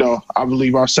you know, I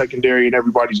believe our secondary and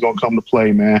everybody's going to come to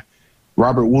play, man.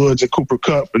 Robert Woods and Cooper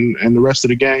Kupp and the rest of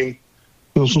the gang,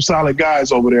 there's some solid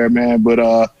guys over there, man. But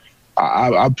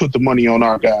I put the money on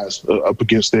our guys up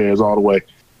against theirs all the way.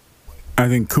 I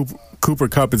think Cooper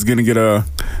Kupp is going to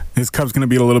his cup's going to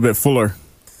be a little bit fuller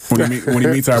when he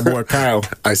meets our boy Kyle.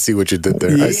 I see what you did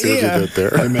there. Yeah. I see what you did there.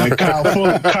 Hey, man, Kyle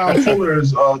Fuller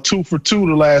is 2 for 2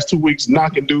 the last 2 weeks,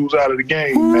 knocking dudes out of the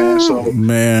game, man. So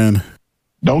Man.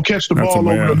 don't catch the That's ball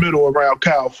a over man. the middle around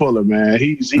Kyle Fuller, man.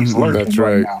 He's lurking That's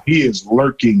right right. now. He is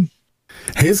lurking.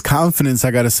 His confidence, I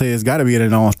got to say, has got to be at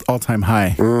an all-time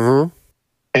high.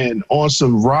 And on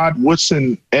some Rod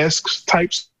Woodson-esque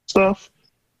type stuff,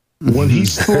 when he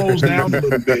slows down a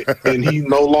little bit and he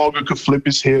no longer can flip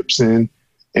his hips and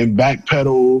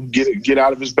backpedal, get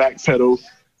out of his backpedal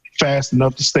fast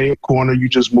enough to stay at corner, you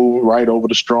just move right over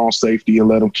the strong safety and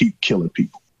let him keep killing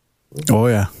people. Oh,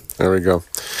 yeah. There we go.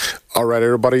 All right,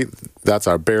 everybody. That's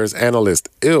our Bears analyst,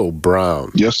 Il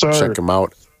Brown. Yes, sir. Check him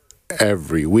out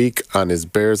every week on his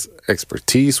Bears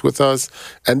expertise with us.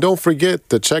 And don't forget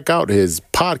to check out his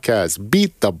podcast,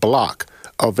 Beat the Block,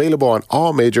 available on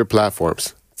all major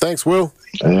platforms. Thanks, Will.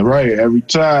 All right, every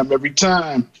time. Bear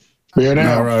down. All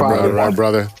right, All right,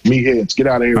 brother. Meatheads, get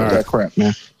out of here with that crap,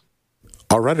 man.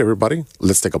 All right, everybody.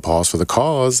 Let's take a pause for the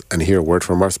cause and hear a word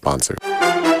from our sponsor.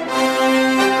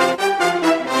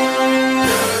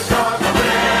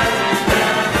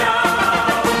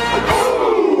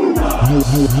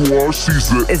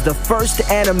 Is the first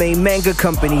anime manga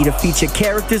company to feature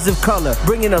characters of color,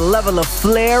 bringing a level of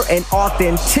flair and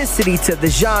authenticity to the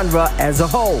genre as a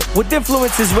whole. With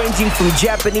influences ranging from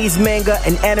Japanese manga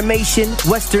and animation,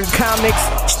 Western comics,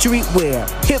 streetwear,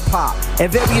 hip-hop,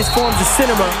 and various forms of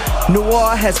cinema,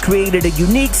 Noir has created a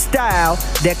unique style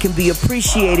that can be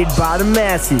appreciated by the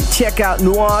masses. Check out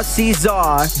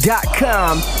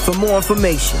noircaesar.com for more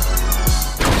information.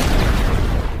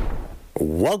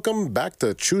 Welcome back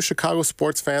to True Chicago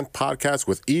Sports Fan Podcast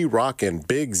with E-Rock and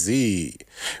Big Z.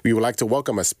 We would like to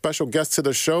welcome a special guest to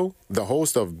the show, the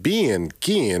host of Being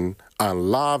Guillen on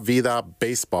La Vida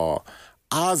Baseball,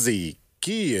 Ozzie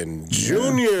Guillen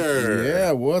Jr.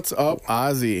 Yeah, what's up,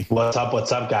 Ozzie? What's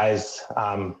up, guys?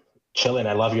 Chilling.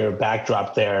 I love your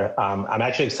backdrop there. I'm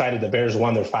actually excited. The Bears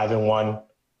won. They're 5-1.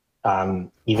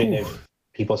 Even if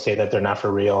people say that they're not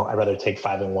for real, I'd rather take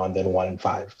 5-1 than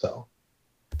 1-5. So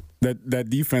That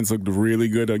defense looked really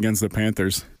good against the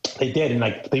Panthers. they did, and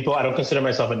like people, I don't consider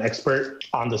myself an expert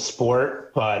on the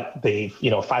sport, but they,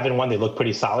 5-1, they look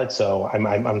pretty solid. So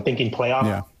I'm thinking playoff.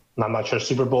 Yeah. I'm not sure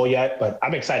Super Bowl yet, but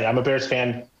I'm excited. I'm a Bears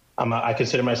fan. I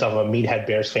consider myself a meathead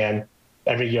Bears fan.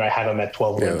 Every year I have them at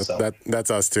 12 wins. So. That's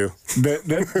us too. That's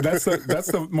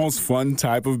the most fun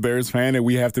type of Bears fan, and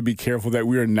we have to be careful that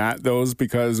we are not those,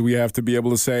 because we have to be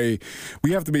able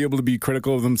to be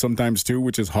critical of them sometimes too,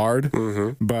 which is hard.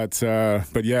 But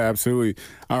yeah, absolutely.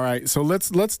 All right, so let's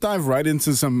dive right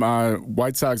into some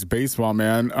White Sox baseball,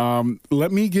 man.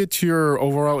 Let me get your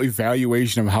overall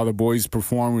evaluation of how the boys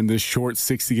perform in this short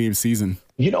 60-game season.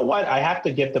 You know what? I have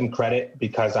to give them credit,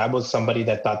 because I was somebody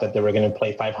that thought that they were going to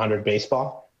play 500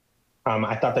 baseball.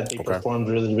 I thought that they performed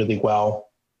really, really well,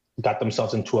 got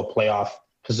themselves into a playoff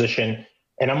position.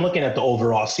 And I'm looking at the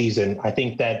overall season. I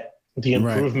think that the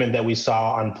improvement that we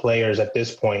saw on players at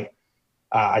this point,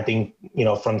 I think,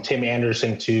 from Tim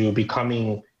Anderson to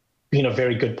being a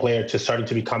very good player to starting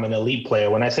to become an elite player.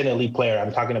 When I say an elite player,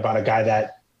 I'm talking about a guy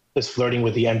that is flirting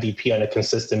with the MVP on a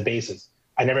consistent basis.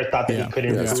 I never thought that he could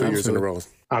improve. 2 years in a row.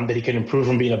 That he could improve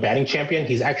from being a batting champion.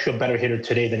 He's actually a better hitter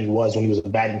today than he was when he was a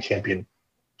batting champion.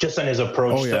 Just on his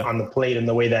approach on the plate and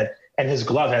the way that, and his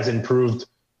glove has improved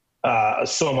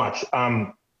so much.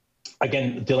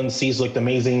 Again, Dylan Cease looked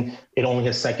amazing in only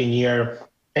his second year,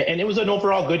 and it was an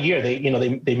overall good year.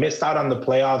 They missed out on the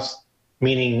playoffs,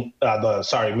 meaning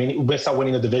missed out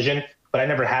winning the division. But I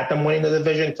never had them winning the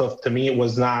division, so to me it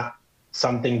was not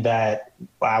something that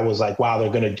I was like, wow, they're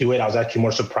going to do it. I was actually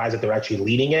more surprised that they're actually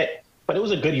leading it, but it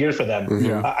was a good year for them.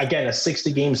 Again, a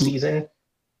 60-game season.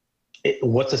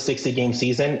 What's a 60-game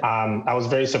season? I was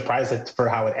very surprised for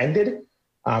how it ended,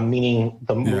 meaning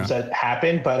the moves that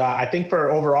happened. But I think for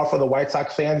the White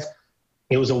Sox fans,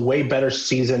 it was a way better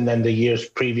season than the years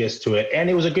previous to it. And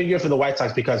it was a good year for the White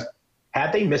Sox, because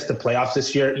had they missed the playoffs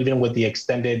this year, even with the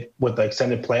extended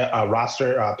playoff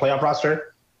roster,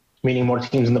 meaning more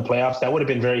teams in the playoffs, that would have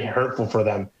been very hurtful for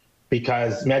them,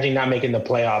 because imagine not making the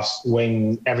playoffs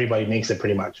when everybody makes it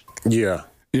pretty much. Yeah.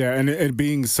 Yeah, and it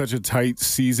being such a tight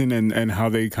season, and how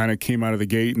they kind of came out of the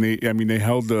gate, and they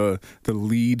held the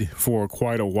lead for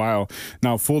quite a while.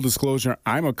 Now, full disclosure,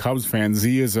 I'm a Cubs fan.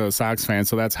 Z is a Sox fan,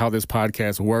 so that's how this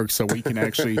podcast works, so we can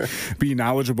actually be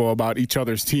knowledgeable about each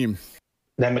other's team.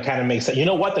 That kind of makes sense. You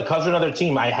know what? The Cubs are another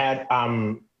team. I had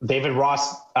David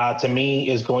Ross, to me,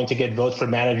 is going to get votes for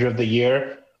manager of the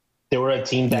year. They were a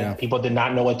team that people did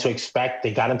not know what to expect.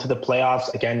 They got into the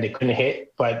playoffs. Again, they couldn't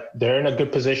hit, but they're in a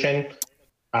good position.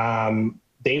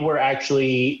 they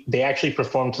actually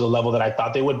performed to the level that I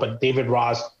thought they would, but David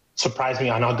Ross surprised me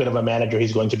on how good of a manager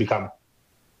he's going to become.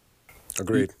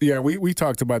 Agreed. Yeah, we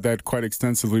talked about that quite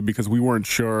extensively because we weren't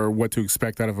sure what to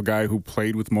expect out of a guy who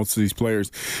played with most of these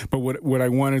players. But what I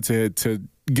wanted to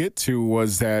get to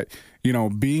was that,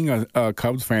 being a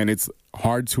Cubs fan, it's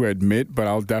hard to admit, but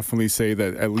I'll definitely say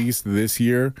that at least this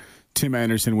year, Tim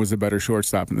Anderson was a better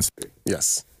shortstop in the state.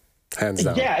 Yes, hands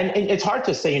down. Yeah, and it's hard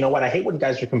to say. You know what? I hate when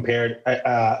guys are compared.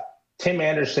 Tim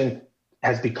Anderson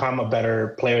has become a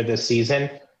better player this season.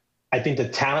 I think the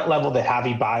talent level that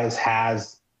Javi Baez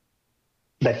has,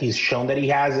 that he's shown that he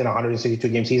has in a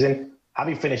 162-game season,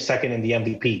 Javi finished second in the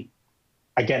MVP.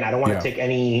 Again, I don't want to take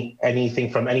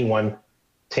anything from anyone.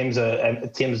 Tim's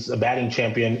a batting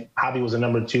champion. Javi was a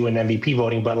number 2 in MVP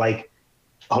voting, but like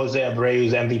Jose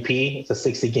Abreu's MVP, it's a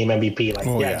 60-game MVP. Like,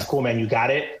 it's cool, man, you got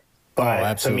it.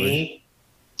 But to me,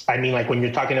 I mean, like when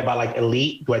you're talking about like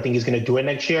elite, do I think he's going to do it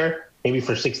next year? Maybe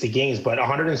for 60 games, but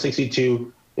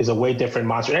 162 is a way different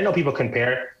monster. And I know people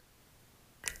compare.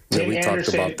 Tim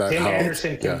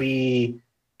Anderson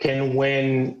can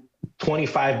win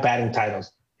 25 batting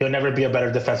titles. He'll never be a better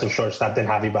defensive shortstop than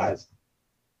Javi Baez.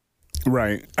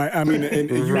 Right. I mean, and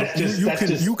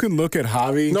you can look at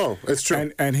Javi. No, it's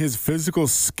true. And his physical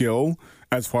skill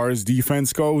as far as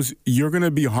defense goes, you're going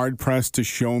to be hard pressed to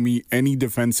show me any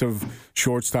defensive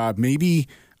shortstop. Maybe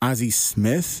Ozzie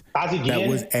Smith that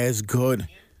was as good.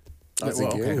 I'm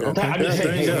just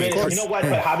saying, you know what?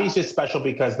 But Javi's just special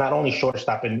because not only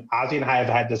shortstop, and Ozzie and I have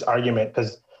had this argument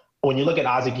because when you look at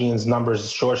Ozzie Guillen's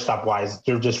numbers shortstop wise,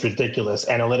 they're just ridiculous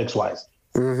analytics wise.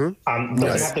 Doesn't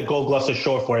have the Gold Gloves to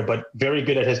show for it, but very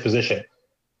good at his position.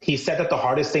 He said that the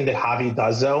hardest thing that Javi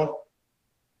does, though,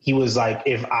 he was like,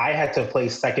 if I had to play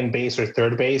second base or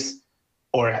third base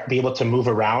or be able to move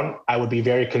around, I would be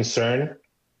very concerned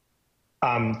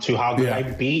to how good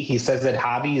I'd be. He says that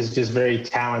Javi is just very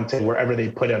talented wherever they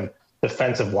put him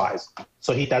defensive wise.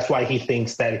 So that's why he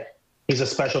thinks that he's a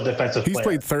special defensive player. He's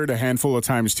played third a handful of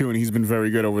times too, and he's been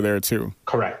very good over there too.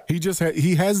 Correct.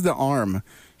 He has the arm.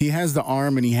 He has the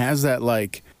arm, and he has that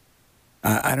like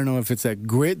I don't know if it's that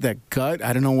grit, that gut.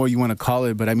 I don't know what you want to call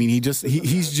it, but I mean,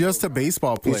 he's just a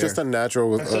baseball player. He's just a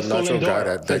natural guy.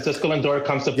 Francisco Lindor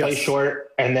comes to play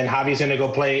short, and then Javi's going to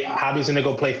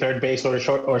go play third base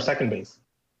or second base.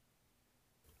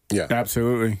 Yeah,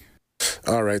 absolutely.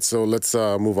 All right, so let's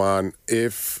move on.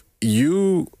 If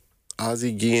you,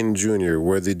 Ozzie Guillen Jr.,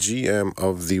 were the GM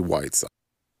of the White Sox,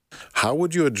 how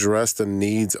would you address the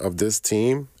needs of this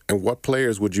team? And what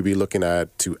players would you be looking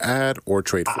at to add or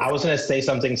trade for? I was going to say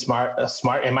something smart.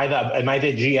 Am I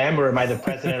the GM or am I the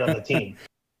president of the team?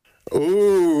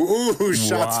 Ooh,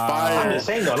 shots fired. I'm just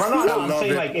saying though. No. I'm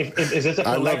saying like, if is this a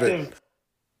collective?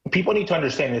 People need to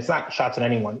understand it's not shots at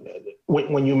anyone.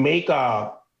 When you make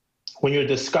when you're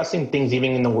discussing things,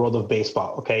 even in the world of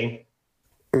baseball, okay.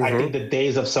 I think the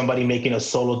days of somebody making a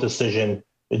solo decision,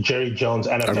 Jerry Jones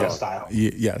NFL style.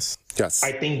 Yes.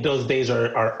 I think those days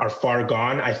are far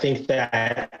gone. I think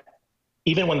that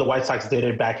even when the White Sox did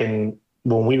it back when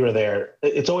we were there,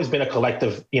 it's always been a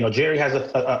collective. Jerry has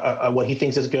a what he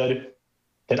thinks is good.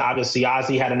 Then obviously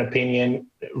Ozzie had an opinion,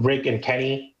 Rick and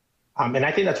Kenny. And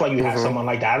I think that's why you have someone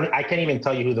like that. I can't even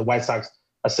tell you who the White Sox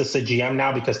assistant GM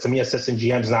now, because to me, assistant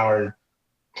GMs now are,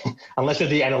 unless you're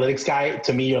the analytics guy,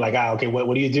 to me, you're like, okay,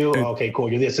 what do you do? Okay, cool.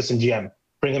 You're the assistant GM.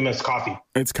 Bring him his coffee.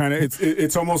 It's kind of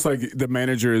it's almost like the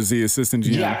manager is the assistant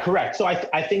GM. Yeah, correct. So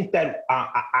I think that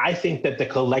the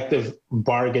collective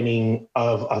bargaining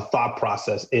of a thought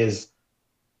process is,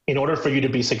 in order for you to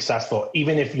be successful,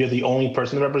 even if you're the only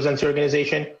person that represents your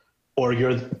organization or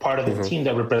you're part of the team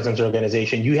that represents your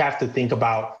organization, you have to think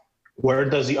about, where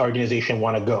does the organization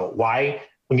want to go? Why?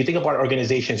 When you think about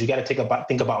organizations, you got to think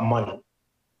about money.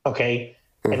 Okay.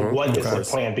 And what is the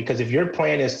plan? Because if your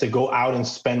plan is to go out and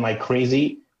spend like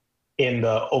crazy in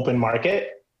the open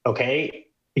market, okay,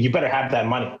 you better have that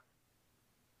money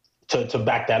to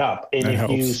back that up. And if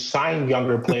you sign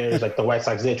younger players like the White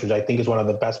Sox did, which I think is one of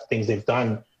the best things they've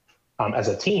done as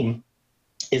a team,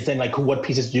 is then like, what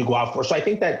pieces do you go out for? So I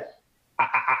think that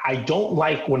I don't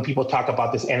like when people talk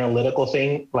about this analytical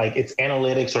thing, like it's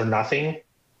analytics or nothing.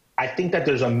 I think that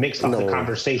there's a mix of the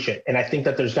conversation, and I think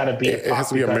that there's got to be it has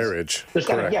to be a marriage. There's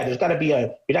got to be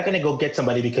you're not going to go get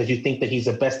somebody because you think that he's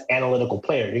the best analytical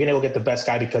player. You're going to go get the best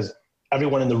guy because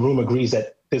everyone in the room agrees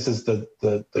that this is the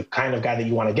kind of guy that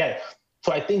you want to get.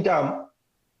 So I think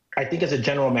as a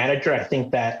general manager, I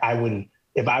think that I would,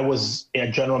 if I was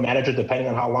a general manager, depending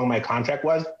on how long my contract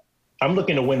was, I'm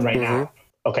looking to win right now.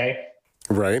 Okay.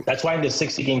 Right. That's why in the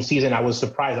 60-game season, I was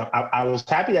surprised. I was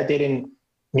happy that they didn't,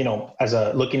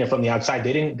 looking at it from the outside,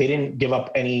 they didn't give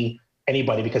up any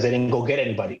anybody because they didn't go get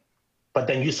anybody. But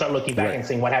then you start looking back and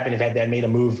saying, what happened if they had made a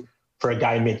move for a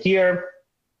guy mid-year?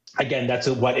 Again, that's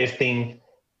a what-if thing.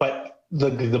 But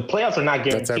the playoffs are not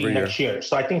guaranteed next year.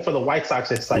 So I think for the White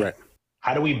Sox, it's like,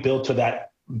 how do we build to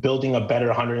that, building a better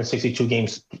 162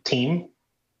 games team?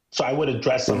 So I would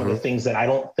address some of the things that I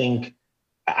don't think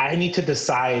 – I need to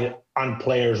decide on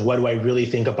players, what do I really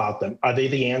think about them? Are they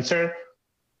the answer?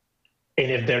 And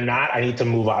if they're not, I need to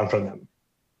move on from them.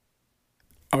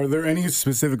 Are there any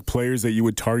specific players that you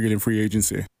would target in free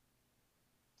agency?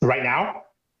 Right now?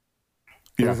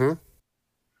 Yeah.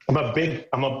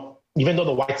 Even though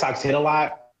the White Sox hit a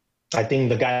lot, I think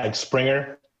the guy like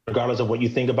Springer, regardless of what you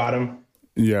think about him.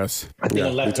 Yes. I think a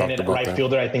left-handed right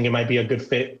fielder, I think it might be a good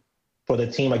fit for the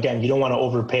team. Again, you don't want to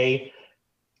overpay.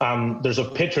 There's a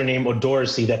pitcher named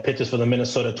Odorsey that pitches for the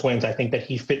Minnesota Twins. I think that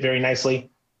he fit very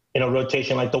nicely in a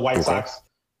rotation like the White Sox.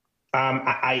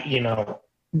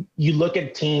 You look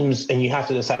at teams and you have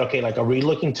to decide, okay, like, are we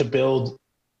looking to build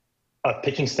a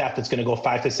pitching staff that's going to go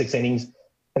 5 to 6 innings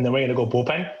and then we're going to go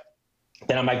bullpen?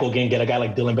 Then I might go get a guy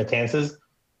like Dylan Betances,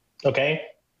 okay,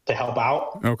 to help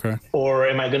out. Okay. Or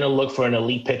am I going to look for an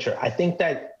elite pitcher? I think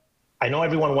that I know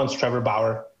everyone wants Trevor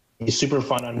Bauer. He's super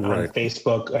fun on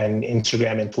Facebook and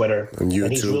Instagram and Twitter. And YouTube,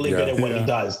 and he's really good at what he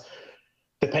does.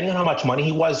 Depending on how much money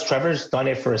he was, Trevor's done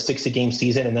it for a 60-game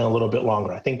season and then a little bit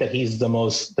longer. I think that he's the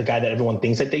guy that everyone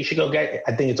thinks that they should go get.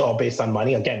 I think it's all based on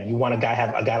money. Again, you want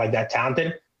have a guy like that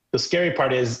talented. The scary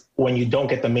part is when you don't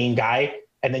get the main guy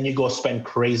and then you go spend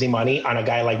crazy money on a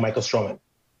guy like Michael Stroman.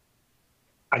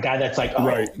 A guy that's like,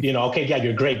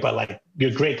 you're great, but like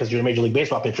you're great because you're a Major League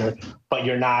Baseball pitcher, but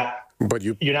you're not. But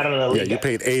you're not on an elite. Yeah, you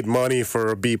paid $8 million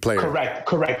for a B player. Correct.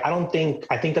 I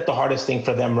think that the hardest thing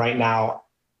for them right now,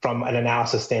 from an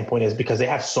analysis standpoint, is because they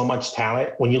have so much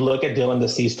talent. When you look at Dylan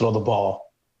DeCease throw the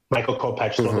ball, Michael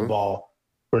Kopech throw the ball,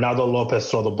 Ronaldo Lopez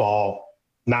throw the ball,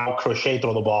 now Crochet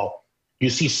throw the ball, you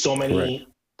see so many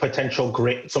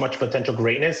so much potential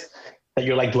greatness that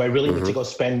you're like, do I really need to go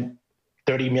spend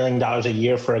 $30 million a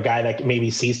year for a guy that maybe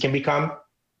Cease can become?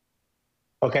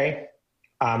 Okay.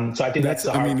 So I think that's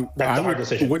the hard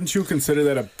decision. Wouldn't you consider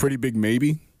that a pretty big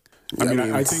maybe? I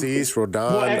think Cease,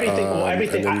 Rodon.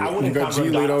 Everything. I wouldn't count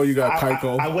Rodon. You got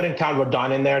Keuchel. I wouldn't count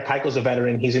Rodon in there. Keuchel's a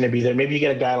veteran. He's going to be there. Maybe you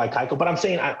get a guy like Keuchel. But I'm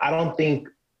saying I don't think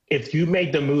if you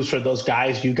make the moves for those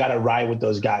guys, you got to ride with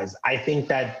those guys. I think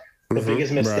that the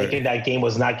biggest mistake in that game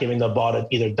was not giving the ball to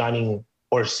either Dunning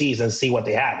or Cease and see what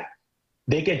they had.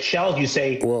 They get shelled. You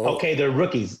say, okay, they're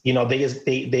rookies. They're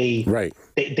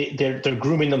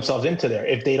grooming themselves into there.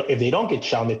 If they don't get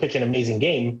shelled, and they pitch an amazing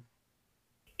game.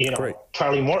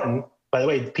 Charlie Morton. By the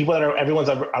way, everyone's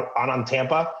on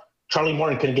Tampa. Charlie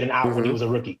Morton couldn't get an out when he was a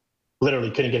rookie.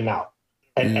 Literally couldn't get an out.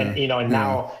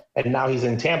 Now he's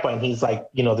in Tampa and he's like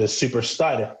this super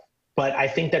stud. But I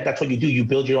think that that's what you do. You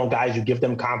build your own guys. You give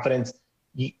them confidence.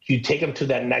 You take them to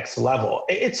that next level.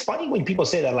 It's funny when people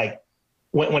say that, like.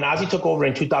 When Ozzie took over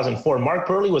in 2004, Mark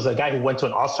Burley was a guy who went to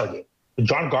an All-Star game.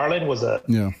 John Garland was a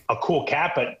cool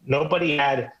cat, but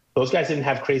those guys didn't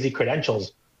have crazy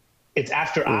credentials. It's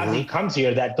after Ozzie comes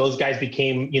here that those guys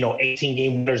became,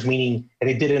 18-game winners, meaning, and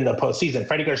they did it in the postseason.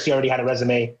 Freddie Garcia already had a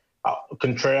resume.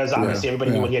 Contreras, obviously,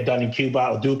 everybody knew what he had done in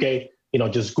Cuba. Duque,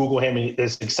 just Google him and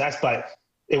his success. But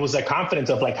it was a confidence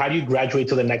of, like, how do you graduate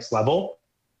to the next level?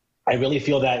 I really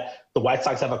feel that the White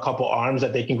Sox have a couple arms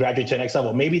that they can graduate to the next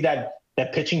level. Maybe that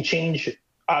pitching change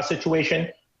situation,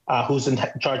 who's in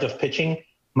charge of pitching,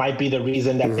 might be the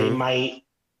reason that they might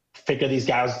figure these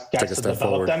guys to develop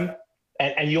forward. Them.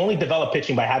 And you only develop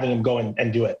pitching by having them go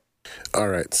and do it. All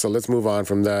right, so let's move on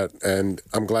from that. And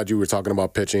I'm glad you were talking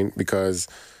about pitching because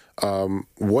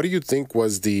what do you think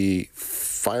was the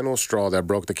final straw that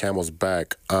broke the camel's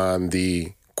back on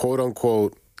the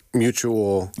quote-unquote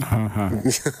mutual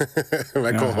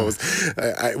my co-host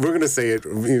we're gonna say it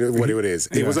what it is.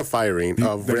 It was a firing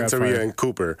of Renteria and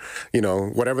Cooper.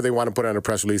 Whatever they want to put on the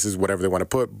press releases, whatever they want to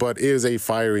put, but it is a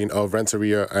firing of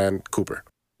Renteria and Cooper.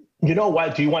 You know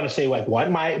what? Do you want to say like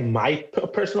what my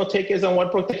personal take is on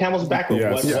what broke the camel's back? We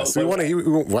want to hear.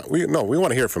 We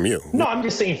want to hear from you. No, I'm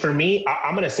just saying. For me,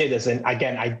 I'm going to say this, and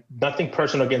again, nothing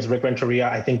personal against Rick Renteria.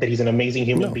 I think that he's an amazing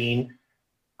human being.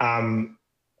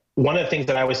 One of the things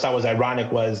that I always thought was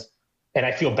ironic was, and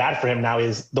I feel bad for him now,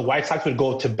 is the White Sox would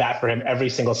go to bat for him every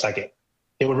single second.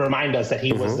 They would remind us that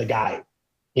he was the guy.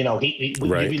 We'd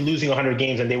be losing 100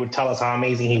 games, and they would tell us how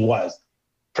amazing he was.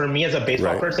 For me as a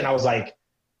baseball person, I was like,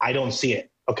 I don't see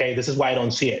it. Okay, this is why I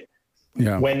don't see it.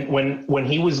 Yeah. When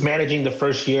he was managing the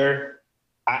first year,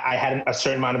 I had a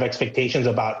certain amount of expectations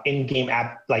about in-game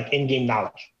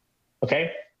knowledge.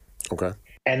 Okay. Okay.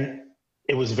 And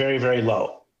it was very, very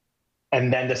low.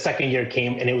 And then the second year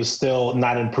came and it was still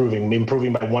not improving by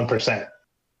 1%.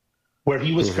 Where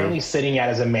he was currently sitting at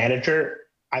as a manager,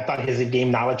 I thought his game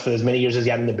knowledge for as many years as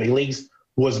he had in the big leagues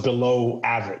was below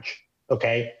average.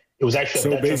 Okay. It was actually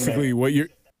so basically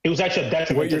it was actually a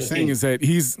detriment. What you're saying is that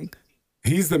he's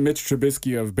the Mitch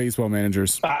Trubisky of baseball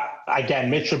managers. Again,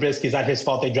 Mitch Trubisky is not his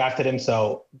fault. They drafted him,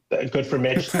 so good for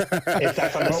Mitch. If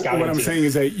that's on the scouting what I'm team. saying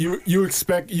is that you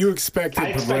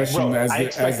expected progression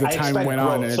as the time went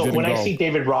on. And so when I see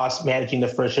David Ross managing the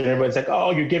first year, everybody's like,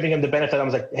 "Oh, you're giving him the benefit." I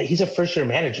was like, "Hey, he's a first year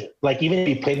manager. Like even if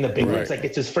he played in the big leagues, like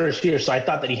it's his first year." So I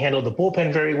thought that he handled the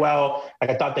bullpen very well.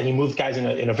 Like I thought that he moved guys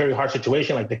in a very hard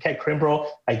situation, like the Ted Kimbrel.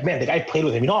 Like man, the guy played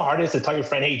with him. You know how hard it is to tell your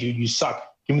friend, "Hey, dude, you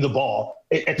suck. Give me the ball."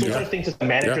 It's those are things as a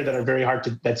manager that are very hard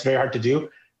to. That's very hard to do.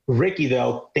 Ricky,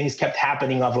 though, things kept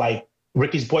happening of like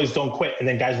Ricky's boys don't quit, and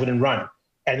then guys wouldn't run,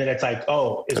 and then it's like,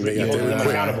 oh, is Ricky holding them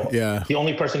accountable? Yeah. The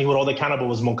only person he would hold accountable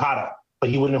was Moncada, but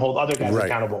he wouldn't hold other guys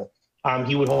accountable.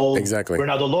 He would hold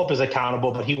Ronaldo Lopez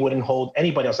accountable, but he wouldn't hold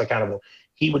anybody else accountable.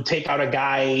 He would take out a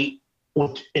guy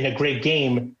in a great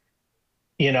game,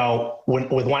 you know,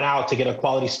 with one out to get a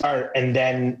quality start, and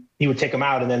then he would take him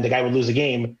out, and then the guy would lose a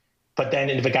game. But then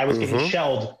if a guy was getting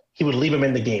shelled, he would leave him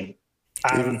in the game.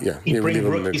 You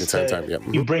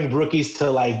bring rookies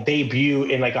to like debut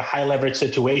in like a high leverage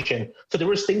situation. So there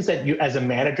was things that you, as a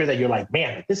manager, that you're like,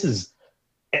 man, this is.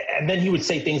 And then he would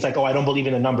say things like, "Oh, I don't believe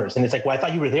in the numbers," and it's like, "Well, I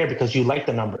thought you were there because you like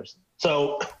the numbers."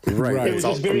 So it was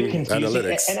just very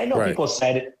confusing. And I know people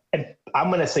said it, and I'm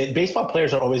going to say it, baseball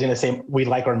players are always going to say we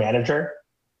like our manager.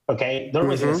 Okay, they're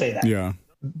always going to say that. Yeah,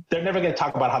 they're never going to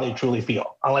talk about how they truly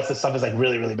feel unless the stuff is like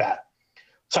really, really bad.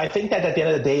 So I think that at the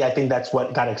end of the day, I think that's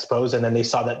what got exposed. And then they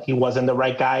saw that he wasn't the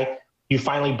right guy. You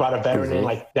finally brought a veteran in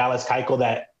like Dallas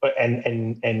Keuchel and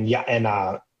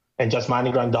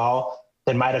Jasmani Grandal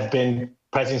that might have been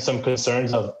pressing some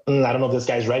concerns of, I don't know if this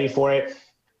guy's ready for it.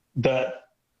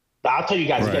 I'll tell you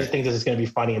guys, you guys think this is going to be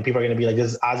funny and people are going to be like,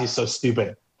 this is Ozzie's so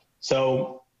stupid.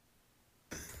 So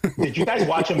did you guys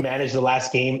watch him manage the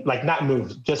last game? Like not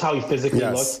move, just how he physically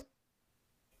looked?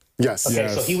 Yes. Okay,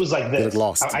 so he was like this.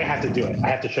 I have to do it. I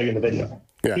have to show you in the video.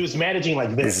 Yeah. He was managing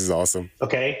like this. This is awesome.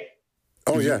 Okay.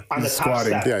 Oh, yeah. On the top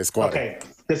step. Yeah, he's squatting. Okay.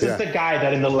 This is the guy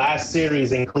that in the last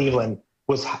series in Cleveland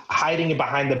was hiding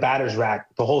behind the batter's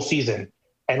rack the whole season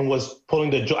and was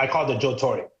pulling I call it the Joe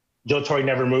Torre. Joe Torre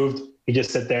never moved. He just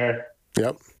sit there.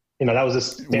 Yep. You know, that was a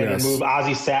standard move.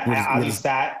 Ozzie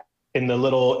sat in the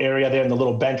little area there in the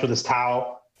little bench with his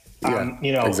towel.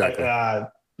 You know, exactly.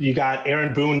 You got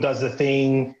Aaron Boone does the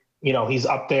thing. You know, he's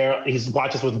up there. He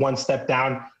watches with one step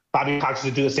down. Bobby Cox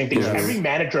would do the same thing. Yes. So every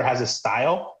manager has a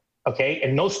style, okay?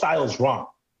 And no style is wrong,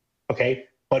 okay?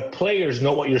 But players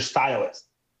know what your style is.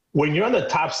 When you're on the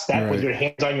top step with your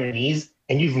hands on your knees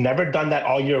and you've never done that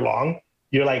all year long,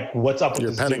 you're like, what's up with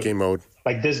this dude? You're panicking mode.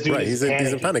 Like this dude is panicking.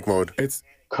 He's in panic mode. It's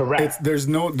correct. There's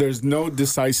no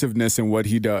decisiveness in what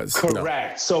he does.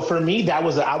 Correct. No. So for me, I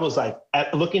was like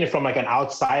looking at it from like an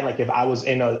outside, like if I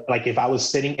was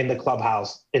sitting in the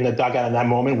clubhouse in the dugout in that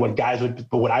moment, what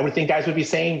I would think guys would be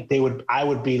saying, I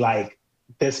would be like,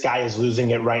 this guy is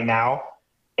losing it right now.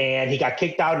 And he got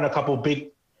kicked out in a couple big,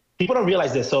 people don't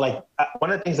realize this. So like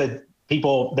one of the things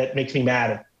that makes me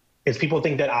mad is people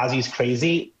think that Ozzie's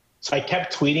crazy. So I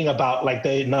kept tweeting about like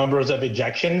the numbers of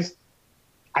ejections.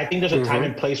 I think there's a time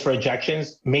and place for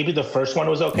ejections. Maybe the first one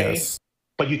was okay,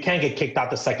 but you can't get kicked out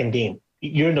the second game.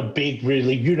 You're in a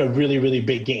really, really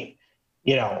big game.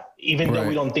 You know, even though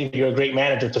we don't think you're a great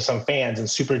manager to some fans and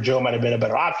Super Joe might have been a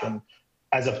better option,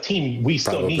 as a team, we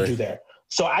still need you there.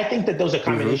 So I think that there was a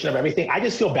combination of everything. I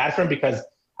just feel bad for him because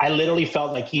I literally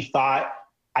felt like he thought,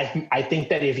 I think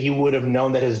that if he would have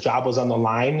known that his job was on the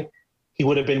line, he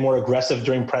would have been more aggressive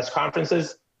during press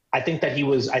conferences. I think that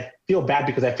I feel bad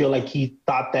because I feel like he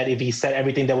thought that if he said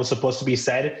everything that was supposed to be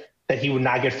said, that he would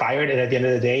not get fired. And at the end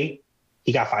of the day,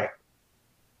 he got fired.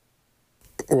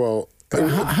 Well,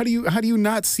 how do you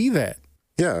not see that?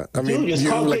 Yeah. I mean, dude,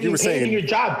 like you were saying, your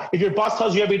job. If your boss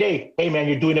tells you every day, hey man,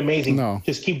 you're doing amazing. No.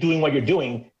 Just keep doing what you're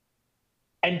doing.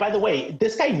 And by the way,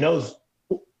 this guy knows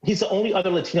he's the only other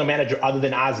Latino manager other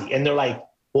than Ozzie. And they're like,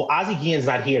 well, Ozzie Guillen's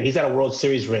not here. He's at a World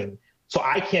Series ring. So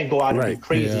I can't go out and be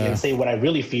crazy and say what I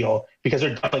really feel because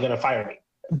they're definitely going to fire me.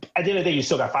 At the end of the day, you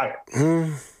still got fired.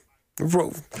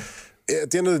 Bro, at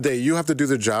the end of the day, you have to do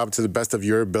the job to the best of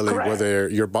your ability, whether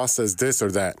your boss says this or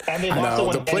that. And they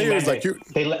lost the players like you.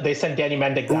 They sent Danny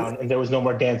Mendick down, and there was no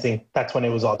more dancing. That's when it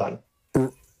was all done.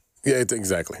 Yeah,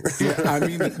 exactly. Yeah, I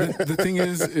mean, the thing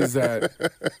is that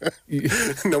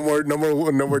no more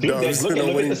dubs. Look at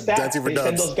the stats. They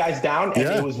send those guys down, and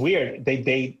it was weird.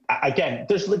 They again,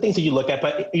 there's things that you look at,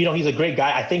 but you know, he's a great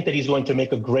guy. I think that he's going to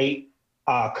make a great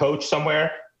coach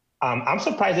somewhere. I'm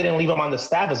surprised they didn't leave him on the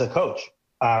staff as a coach.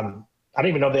 I don't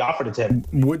even know if they offered it to him.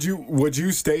 Would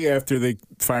you stay after they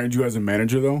fired you as a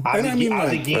manager though?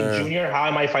 Ozzie Guillen Jr. How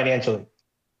am I financially?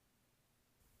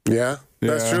 Yeah,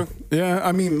 that's true. Yeah,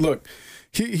 I mean, look,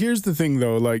 here's the thing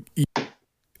though. Like,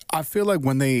 I feel like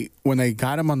when they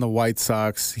got him on the White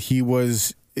Sox, he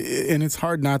was, and it's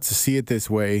hard not to see it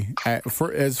this way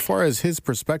for as far as his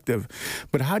perspective.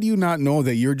 But how do you not know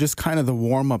that you're just kind of the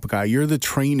warm up guy? You're the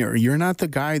trainer. You're not the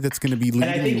guy that's going to be leading.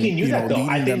 And I think he knew that though.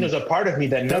 I think there's a part of me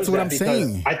that knows that's what that I'm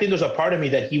saying. I think there's a part of me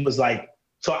that he was like.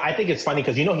 So I think it's funny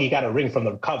because he got a ring from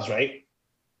the Cubs, right?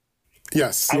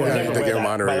 Yes. I would never wear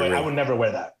that. By the way, I would never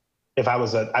wear that. If I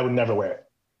was I would never wear it.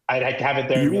 I'd have it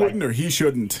there. You wouldn't, or he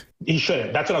shouldn't. He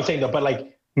shouldn't. That's what I'm saying though. But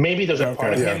like maybe there's a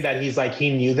part of him that he's like he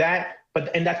knew that.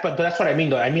 But that's what I mean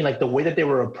though. I mean like the way that they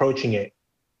were approaching it.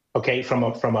 Okay, from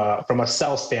a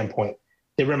sell standpoint,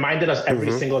 they reminded us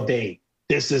every single day.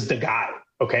 This is the guy.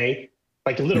 Okay,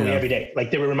 like literally every day.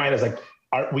 Like they would remind us like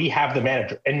we have the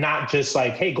manager, and not just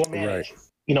like hey go manage.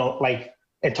 Right.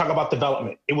 And talk about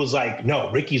development. It was like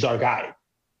no, Ricky's our guy.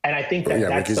 And I think that's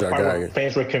Ricky's the part where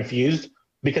fans were confused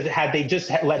because had they just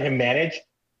let him manage,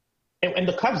 and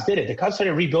the Cubs did it. The Cubs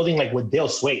started rebuilding like with Dale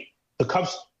Swate. The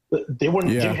Cubs, they weren't.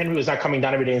 Jim Henry was not coming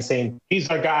down every day and saying he's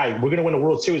our guy. We're going to win a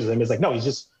World Series with him. It's like no,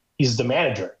 he's the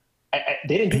manager.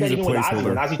 They didn't do that even with Ozzie.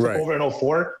 When Ozzie took over in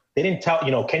 2004, they didn't tell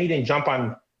Kenny didn't jump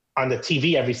on the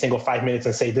TV every single 5 minutes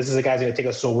and say this is the guy's going to take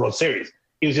us to a World Series.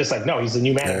 He was just like no, he's the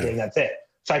new manager and that's it.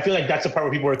 So I feel like that's the part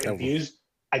where people were confused.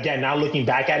 Again, now looking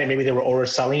back at it, maybe they were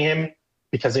overselling him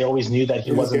because they always knew that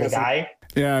he wasn't the guy.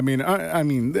 Yeah, I mean,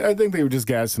 I think they were just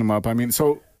gassing him up. I mean,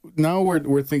 so now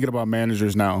we're thinking about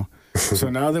managers now. So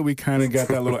now that we kind of got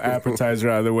that little appetizer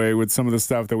out of the way with some of the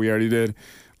stuff that we already did,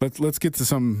 let's get to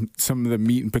some of the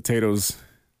meat and potatoes.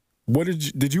 What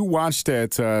did you watch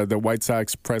that the White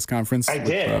Sox press conference? I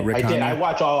did. I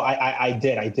watched all. I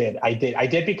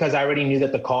did because I already knew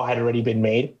that the call had already been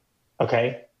made.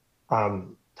 Okay,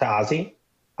 to Ozzie.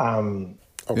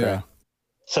 Yeah.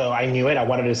 So I knew it. I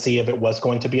wanted to see if it was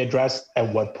going to be addressed,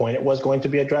 at what point it was going to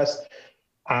be addressed.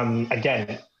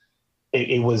 Again,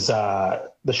 it was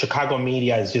the Chicago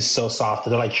media is just so soft.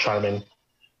 They're like Charmin.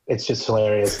 It's just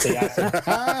hilarious. They ask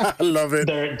I love it.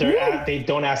 They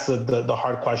don't ask the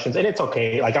hard questions, and it's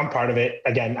okay. Like I'm part of it.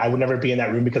 Again, I would never be in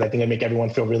that room because I think I make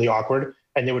everyone feel really awkward,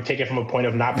 and they would take it from a point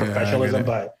of not professionalism,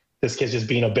 but this kid's just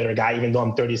being a bitter guy, even though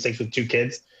I'm 36 with 2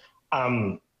 kids.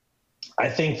 I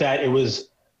think that it was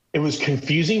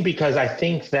confusing because I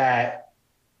think that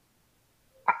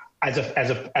as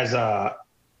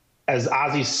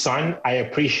Ozzie's son, I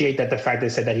appreciate that the fact they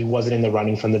said that he wasn't in the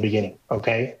running from the beginning.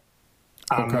 Okay.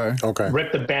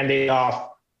 Rip the Band-Aid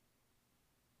off.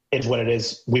 It's what it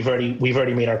is. We've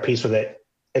already made our peace with it.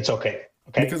 It's okay.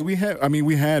 Okay. Because we've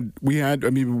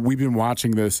been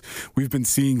watching this. We've been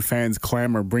seeing fans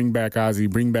clamor, bring back Ozzie,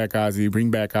 bring back Ozzie,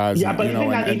 bring back Ozzie. Yeah, but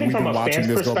even from a fan's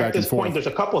perspective point, there's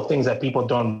a couple of things that people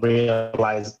don't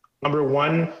realize. Number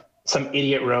one, some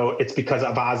idiot wrote, it's because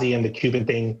of Ozzie and the Cuban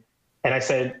thing. And I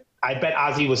said, I bet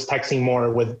Ozzie was texting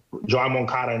more with Joan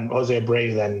Moncada and Jose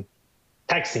Abreu than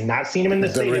texting, not seeing him in the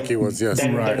stadium. Ricky was, yes.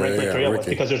 Than Ricky,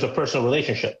 because there's a personal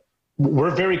relationship.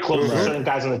 We're very close to certain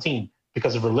guys on the team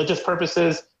because of religious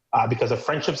purposes, because of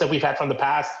friendships that we've had from the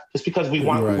past, just because we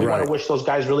want to wish those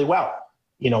guys really well.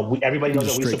 Everybody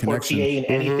knows that we support PA in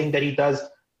anything that he does.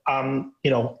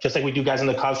 Just like we do guys in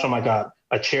the Cubs from like a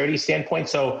charity standpoint.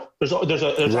 So there's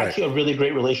actually a really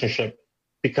great relationship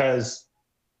because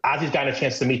Ozzie's gotten a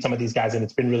chance to meet some of these guys and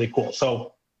it's been really cool.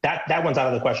 So that one's out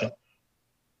of the question.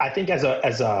 I think as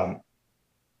a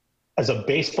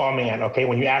baseball man, okay,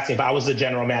 when you ask me if I was the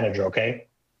general manager, okay,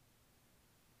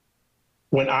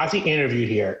 when Ozzie interviewed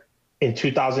here in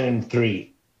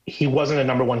 2003, he wasn't a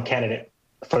number one candidate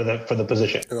for the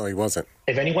position. No, he wasn't.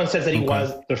 If anyone says that he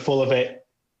was, they're full of it.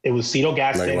 It was Cito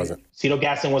Gaston. No, he wasn't. Cito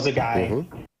Gaston was the guy,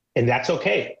 and that's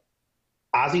okay.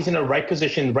 Ozzie's in the right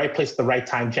position, the right place at the right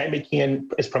time. Jet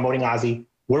McKeon is promoting Ozzie.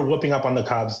 We're whooping up on the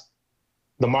Cubs.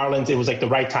 The Marlins, it was like the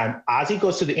right time. Ozzie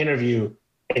goes to the interview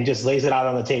and just lays it out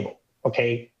on the table,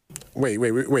 okay? Wait.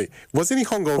 Wasn't he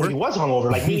hungover? Well, he was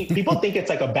hungover. Like, people think it's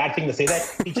like a bad thing to say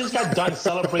that. He just got done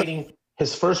celebrating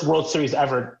his first World Series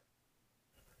ever.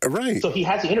 Right. So he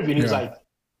has the interview, and he was like,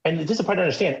 and this is the part to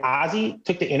understand, Ozzie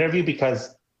took the interview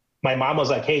because my mom was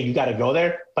like, hey, you got to go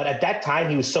there. But at that time,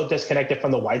 he was so disconnected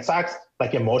from the White Sox,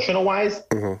 like emotional-wise,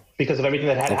 because of everything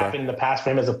that had happened in the past for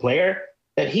him as a player,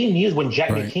 that he knew when Jack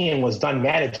McKeon was done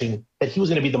managing that he was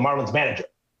going to be the Marlins manager.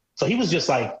 So he was just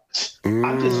like,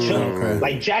 I'm just chilling. Okay.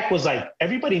 Like Jack was like,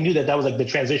 everybody knew that was like the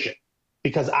transition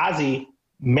because Ozzie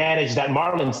managed that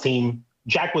Marlins team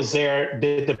Jack was there,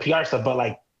 did the PR stuff, but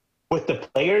like with the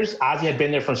players, Ozzie had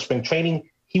been there from spring training.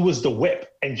 He was the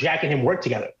whip, and Jack and him worked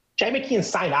together. Jack McKeon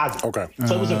signed Ozzie. Okay.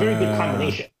 So it was a very good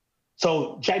combination.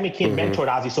 So Jack McKeon mentored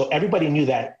Ozzie. So everybody knew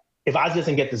that if Ozzie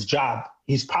doesn't get this job,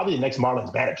 he's probably the next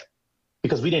Marlins manager,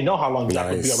 because we didn't know how long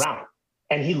Jack would be around.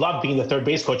 And he loved being the third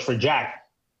base coach for Jack.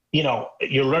 You know,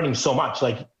 you're learning so much.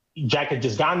 Like, Jack had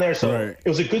just gone there. So it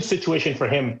was a good situation for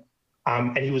him.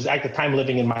 And he was at the time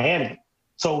living in Miami.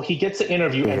 So he gets the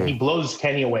interview and he blows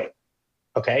Kenny away.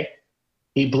 Okay.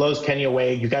 He blows Kenny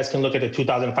away. You guys can look at the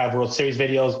 2005 World Series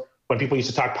videos when people used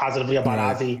to talk positively about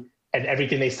Ozzie and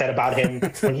everything they said about him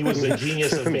when he was the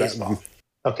genius of baseball.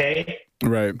 Okay.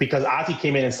 Right. Because Ozzie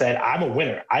came in and said, I'm a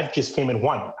winner. I've just came and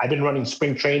won. I've been running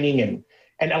spring training.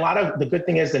 And a lot of the good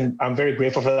thing is, and I'm very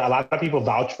grateful for that, a lot of people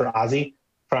vouch for Ozzie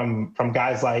from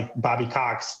guys like Bobby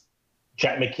Cox,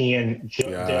 Jack McKeon,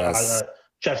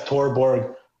 Jeff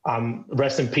Torborg,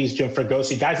 rest in peace, Jim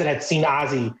Fregosi, guys that had seen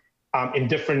Ozzie in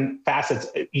different facets.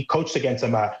 He coached against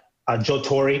him. Joe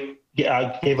Torre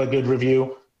gave a good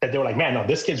review that they were like, man, no,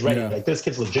 this kid's ready. Like, this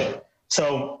kid's legit.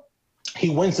 So he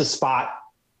wins the spot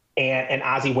and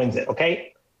Ozzie wins it.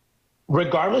 Okay.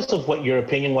 Regardless of what your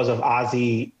opinion was of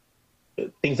Ozzie,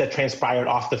 things that transpired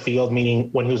off the field, meaning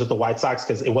when he was at the White Sox,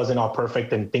 because it wasn't all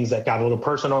perfect and things that got a little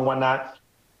personal and whatnot,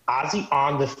 Ozzie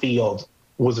on the field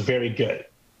was very good.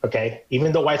 Okay.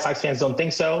 Even though White Sox fans don't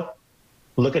think so,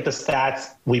 look at the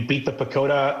stats. We beat the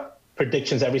Pacoda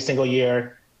predictions every single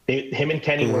year. Him and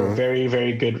Kenny were very,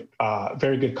 very good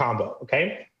combo.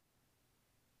 Okay.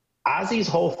 Ozzie's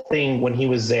whole thing when he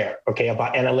was there, okay,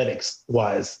 about analytics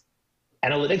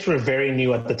were very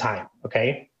new at the time.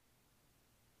 Okay.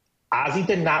 Ozzie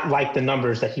did not like the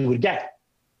numbers that he would get.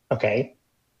 Okay.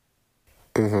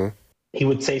 He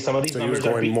would say some of these numbers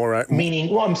are meaning,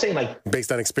 well, I'm saying like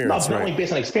based on experience. Not only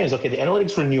based on experience. Okay. The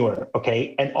analytics were newer.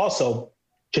 Okay. And also,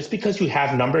 just because you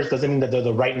have numbers doesn't mean that they're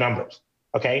the right numbers.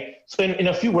 Okay. So in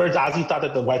a few words, Ozzie thought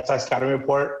that the White Sox scouting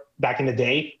report back in the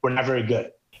day were not very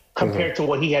good compared to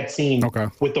what he had seen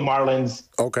with the Marlins.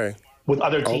 Okay. With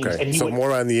other teams. Okay. And he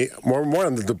more on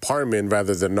the department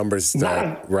rather than numbers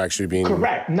that were actually being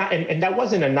correct. And that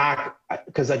wasn't a knock,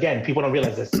 because again, people don't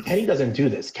realize this. Kenny doesn't do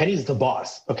this. Kenny's the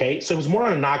boss. Okay. So it was more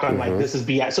on a knock on like, this is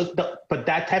BS. So but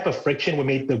that type of friction would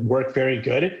make the work very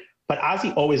good. But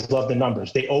Ozzie always loved the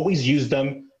numbers. They always used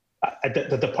them.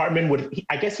 The department would,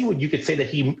 I guess you could say that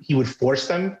he would force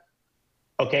them,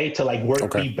 okay, to like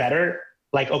work, be better.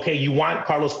 Like, okay, you want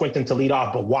Carlos Quentin to lead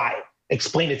off, but why?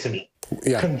 Explain it to me.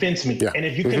 Convince me. And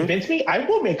if you convince me, I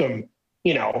will make him,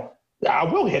 I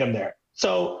will hit him there.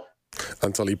 So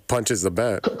until he punches the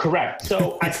bat. Correct.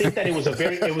 So I think that it was a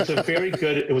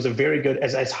very good,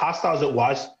 as hostile as it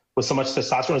was with so much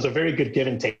testosterone, it was a very good give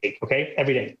and take. Okay.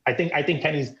 Every day. I think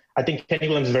Kenny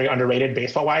Williams is very underrated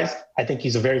baseball wise. I think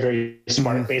he's a very, very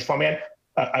smart baseball man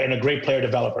and a great player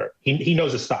developer. He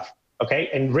knows his stuff. Okay.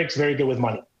 And Rick's very good with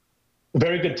money.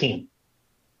 Very good team.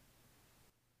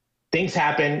 Things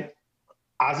happen.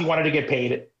 Ozzie wanted to get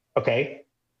paid. Okay.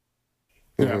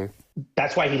 Yeah.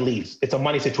 That's why he leaves. It's a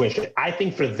money situation. I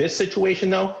think for this situation,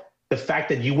 though, the fact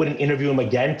that you wouldn't interview him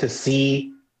again to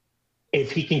see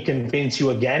if he can convince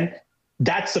you again,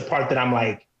 that's the part that I'm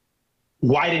like,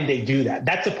 why didn't they do that?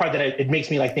 That's the part that it makes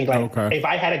me like think like, if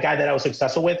I had a guy that I was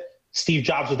successful with, Steve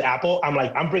Jobs with Apple, I'm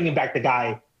like, I'm bringing back the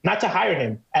guy, not to hire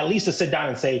him, at least to sit down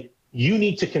and say, you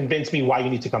need to convince me why you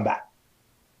need to come back.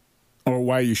 Or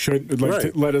why you should,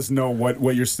 like, let us know what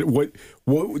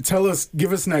tell us,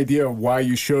 give us an idea of why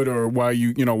you should, or why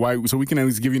why, so we can at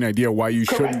least give you an idea why you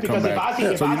shouldn't come back.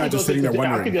 If so you're not just sitting there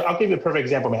wondering. I'll give you a perfect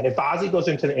example, man. If Ozzie goes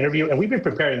into the interview, and we've been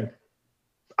preparing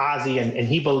Ozzie, and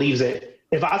he believes it.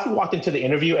 If Ozzie walked into the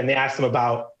interview and they asked him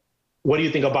about, what do you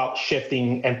think about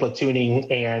shifting and platooning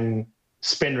and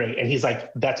spin rate? And he's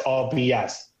like, that's all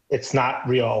BS. It's not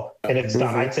real, and it's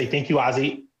done. I'd say, thank you,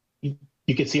 Ozzie.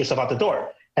 You could see yourself out the door.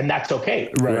 And that's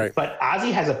okay. Right. But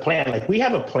Ozzie has a plan. Like, we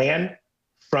have a plan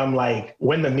from like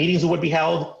when the meetings would be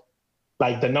held,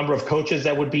 like the number of coaches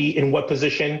that would be in what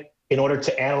position in order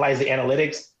to analyze the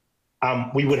analytics.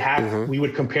 We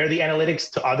would compare the analytics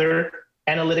to other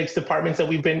analytics departments that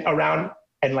we've been around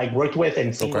and like worked with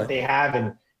and seen what they have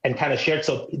and kind of shared.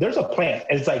 So there's a plan.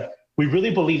 And it's like, we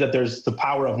really believe that there's the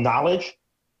power of knowledge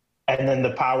and then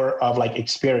the power of like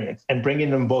experience and bringing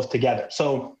them both together.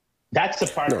 So that's the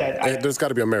part there's got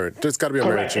to be a merit. There's got to be a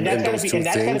merit in those two things. And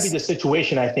that's got to be the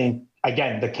situation, I think,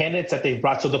 again, the candidates that they've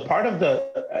brought. So the part of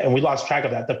and we lost track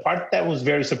of that, the part that was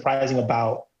very surprising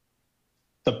about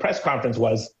the press conference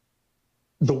was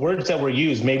the words that were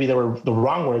used. Maybe they were the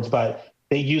wrong words, but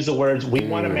they used the words, we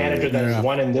want a manager that has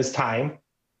won in this time.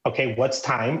 okay, what's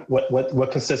time?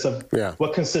 What consists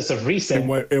of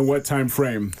recent? In what time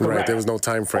frame? Correct. Right. There was no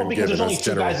time frame. Because there's only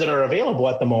two guys that are available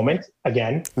at the moment.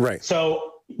 Again. Right.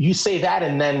 So you say that,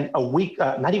 and then a week,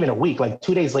 not even a week, like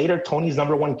 2 days later, Tony's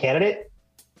number one candidate.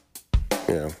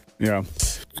 Yeah.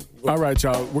 All right,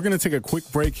 y'all. We're going to take a quick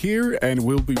break here, and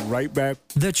we'll be right back.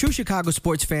 The True Chicago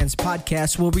Sports Fans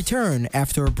podcast will return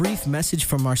after a brief message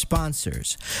from our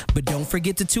sponsors. But don't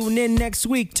forget to tune in next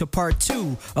week to part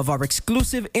 2 of our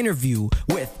exclusive interview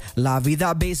with La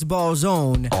Vida Baseball's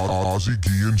own Ozzie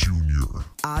Guillen Jr.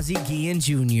 Ozzie Guillen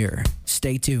Jr.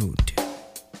 Stay tuned.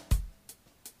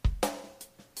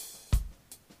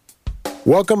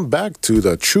 Welcome back to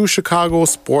the True Chicago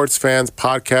Sports Fans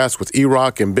podcast with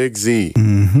E-Rock and Big Z.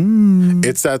 Mm-hmm.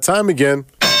 It's that time again.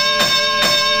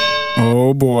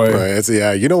 Oh, boy.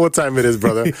 You know what time it is,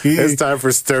 brother. It's time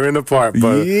for Stirring the Pot,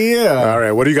 brother. Yeah. All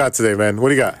right, what do you got today, man? What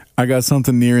do you got? I got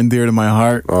something near and dear to my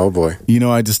heart. Oh, boy. You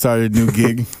know, I just started a new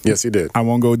gig. Yes, you did. I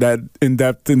won't go that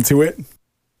in-depth into it.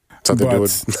 Something to do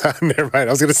with... Never mind.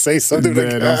 I was going to say something.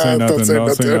 Don't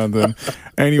say nothing.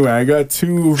 Anyway, I got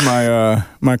two of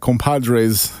my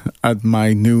compadres at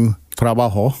my new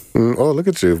trabajo. Oh, look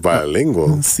at you. Bilingual.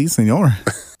 Sí, señor.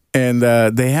 And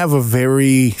they have a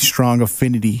very strong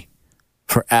affinity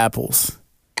for apples.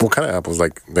 What kind of apples?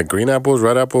 Like green apples,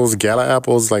 red apples, gala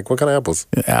apples? Like what kind of apples?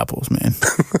 Apples, man.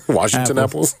 Washington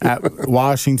apples?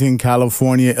 Washington,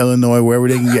 California, Illinois, wherever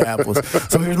they can get apples.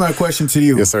 So here's my question to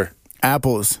you. Yes, sir.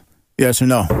 Apples, yes or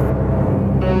no?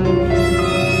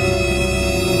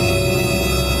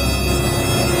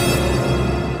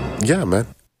 Yeah, man.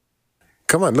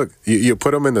 Come on, look. You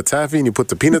put them in the taffy and you put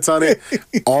the peanuts on it.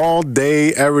 All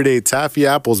day, every day, taffy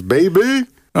apples, baby.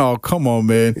 Oh, come on,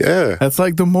 man. Yeah. That's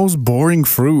like the most boring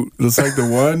fruit. It's like the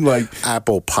one, like...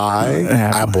 apple pie,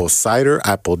 apple cider,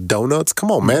 apple donuts.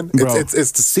 Come on, man.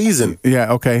 It's the season.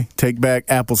 Yeah, okay. Take back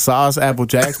apple sauce, Apple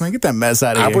Jacks. Man, get that mess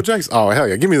out of here. Apple Jacks? Oh, hell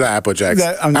yeah. Give me the Apple Jacks.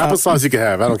 Apple sauce you can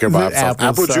have. I don't care about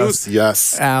apple juice?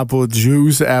 Yes. Apple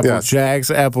juice, Apple Jacks,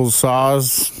 apple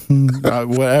sauce,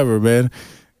 whatever, man.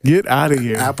 Get out of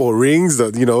here. Apple rings,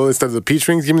 instead of the peach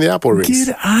rings, give me the apple rings.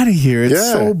 Get out of here. It's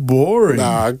so boring.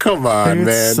 Nah, come on, man.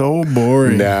 It's so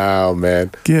boring. No,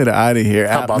 man. Get out of here.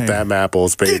 How about them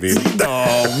apples, baby?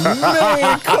 Oh,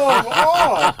 man. Come on.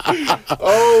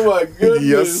 Oh, my goodness.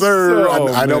 Yes, sir.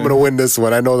 Oh, I know I'm going to win this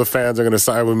one. I know the fans are going to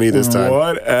side with me this time.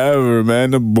 Whatever,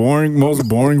 man. The most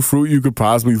boring fruit you could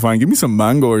possibly find. Give me some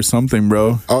mango or something,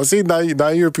 bro. Oh, see, now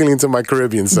you're appealing to my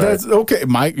Caribbean side. That's okay.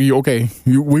 Mike, okay.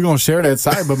 We're going to share that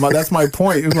side. But that's my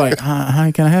point. It's like,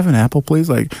 hi, can I have an apple, please?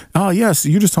 Like, oh, yes,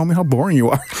 you just told me how boring you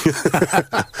are.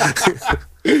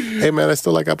 Hey, man, I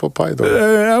still like apple pie,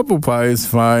 though. Apple pie is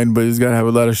fine, but it's got to have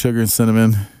a lot of sugar and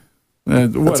cinnamon.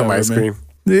 That's some ice cream.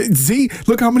 See,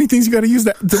 look how many things you got to use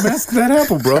to mask that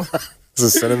apple, bro. It's a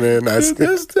cinnamon ice cream.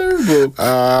 That's terrible.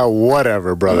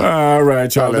 Whatever, brother. All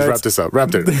right, y'all. Let's wrap this up.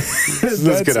 Let's get out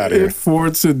of here. That's it for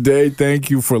today. Thank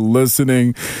you for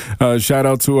listening. Shout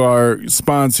out to our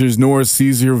sponsors, North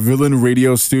Caesar, Villain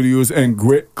Radio Studios, and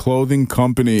Grit Clothing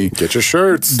Company. Get your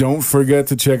shirts. Don't forget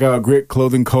to check out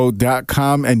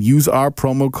gritclothingco.com and use our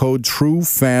promo code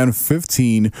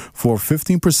TrueFan15 for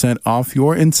 15% off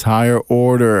your entire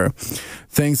order.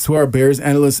 Thanks to our Bears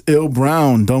analyst, Il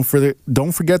Brown. Don't forget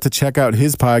to check out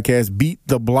his podcast, Beat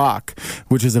the Block,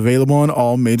 which is available on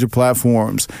all major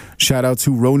platforms. Shout out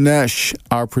to Ronesh,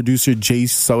 our producer, Jay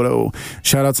Soto.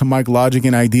 Shout out to Mike Logic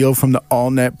and Ideal from the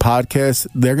All Net podcast.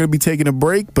 They're going to be taking a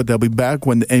break, but they'll be back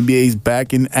when the NBA is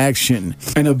back in action.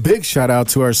 And a big shout out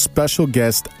to our special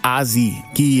guest, Ozzie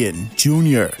Guillen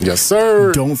Jr. Yes,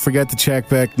 sir. Don't forget to check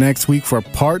back next week for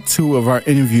part 2 of our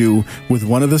interview with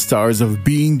one of the stars of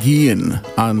Being Guillen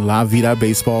on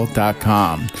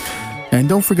lavidabaseball.com. And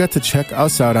don't forget to check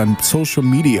us out on social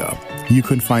media. You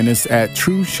can find us at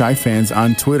True Chi Fans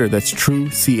on Twitter. That's True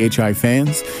CHI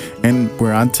Fans. And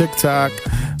we're on TikTok.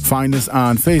 Find us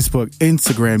on Facebook,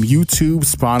 Instagram, YouTube,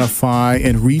 Spotify,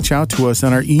 and reach out to us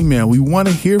on our email. We want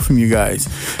to hear from you guys.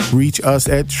 Reach us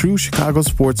at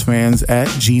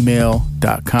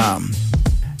truechicagosportsfans@gmail.com.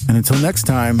 And until next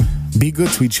time, be good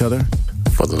to each other.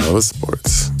 For the love of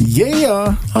sports.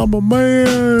 Yeah. I'm a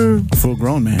man. Full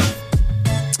grown man.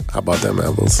 How about them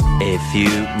apples? A few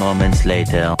moments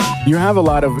later. You have a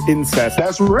lot of incest.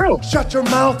 That's real. Shut your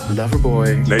mouth. Lover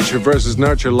boy. Nature versus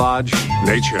nurture, Lodge.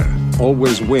 Nature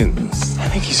always wins. I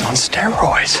think he's on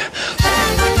steroids.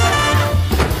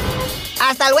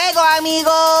 Hasta luego,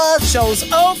 amigos. Show's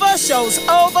over, show's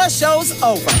over, show's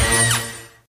over.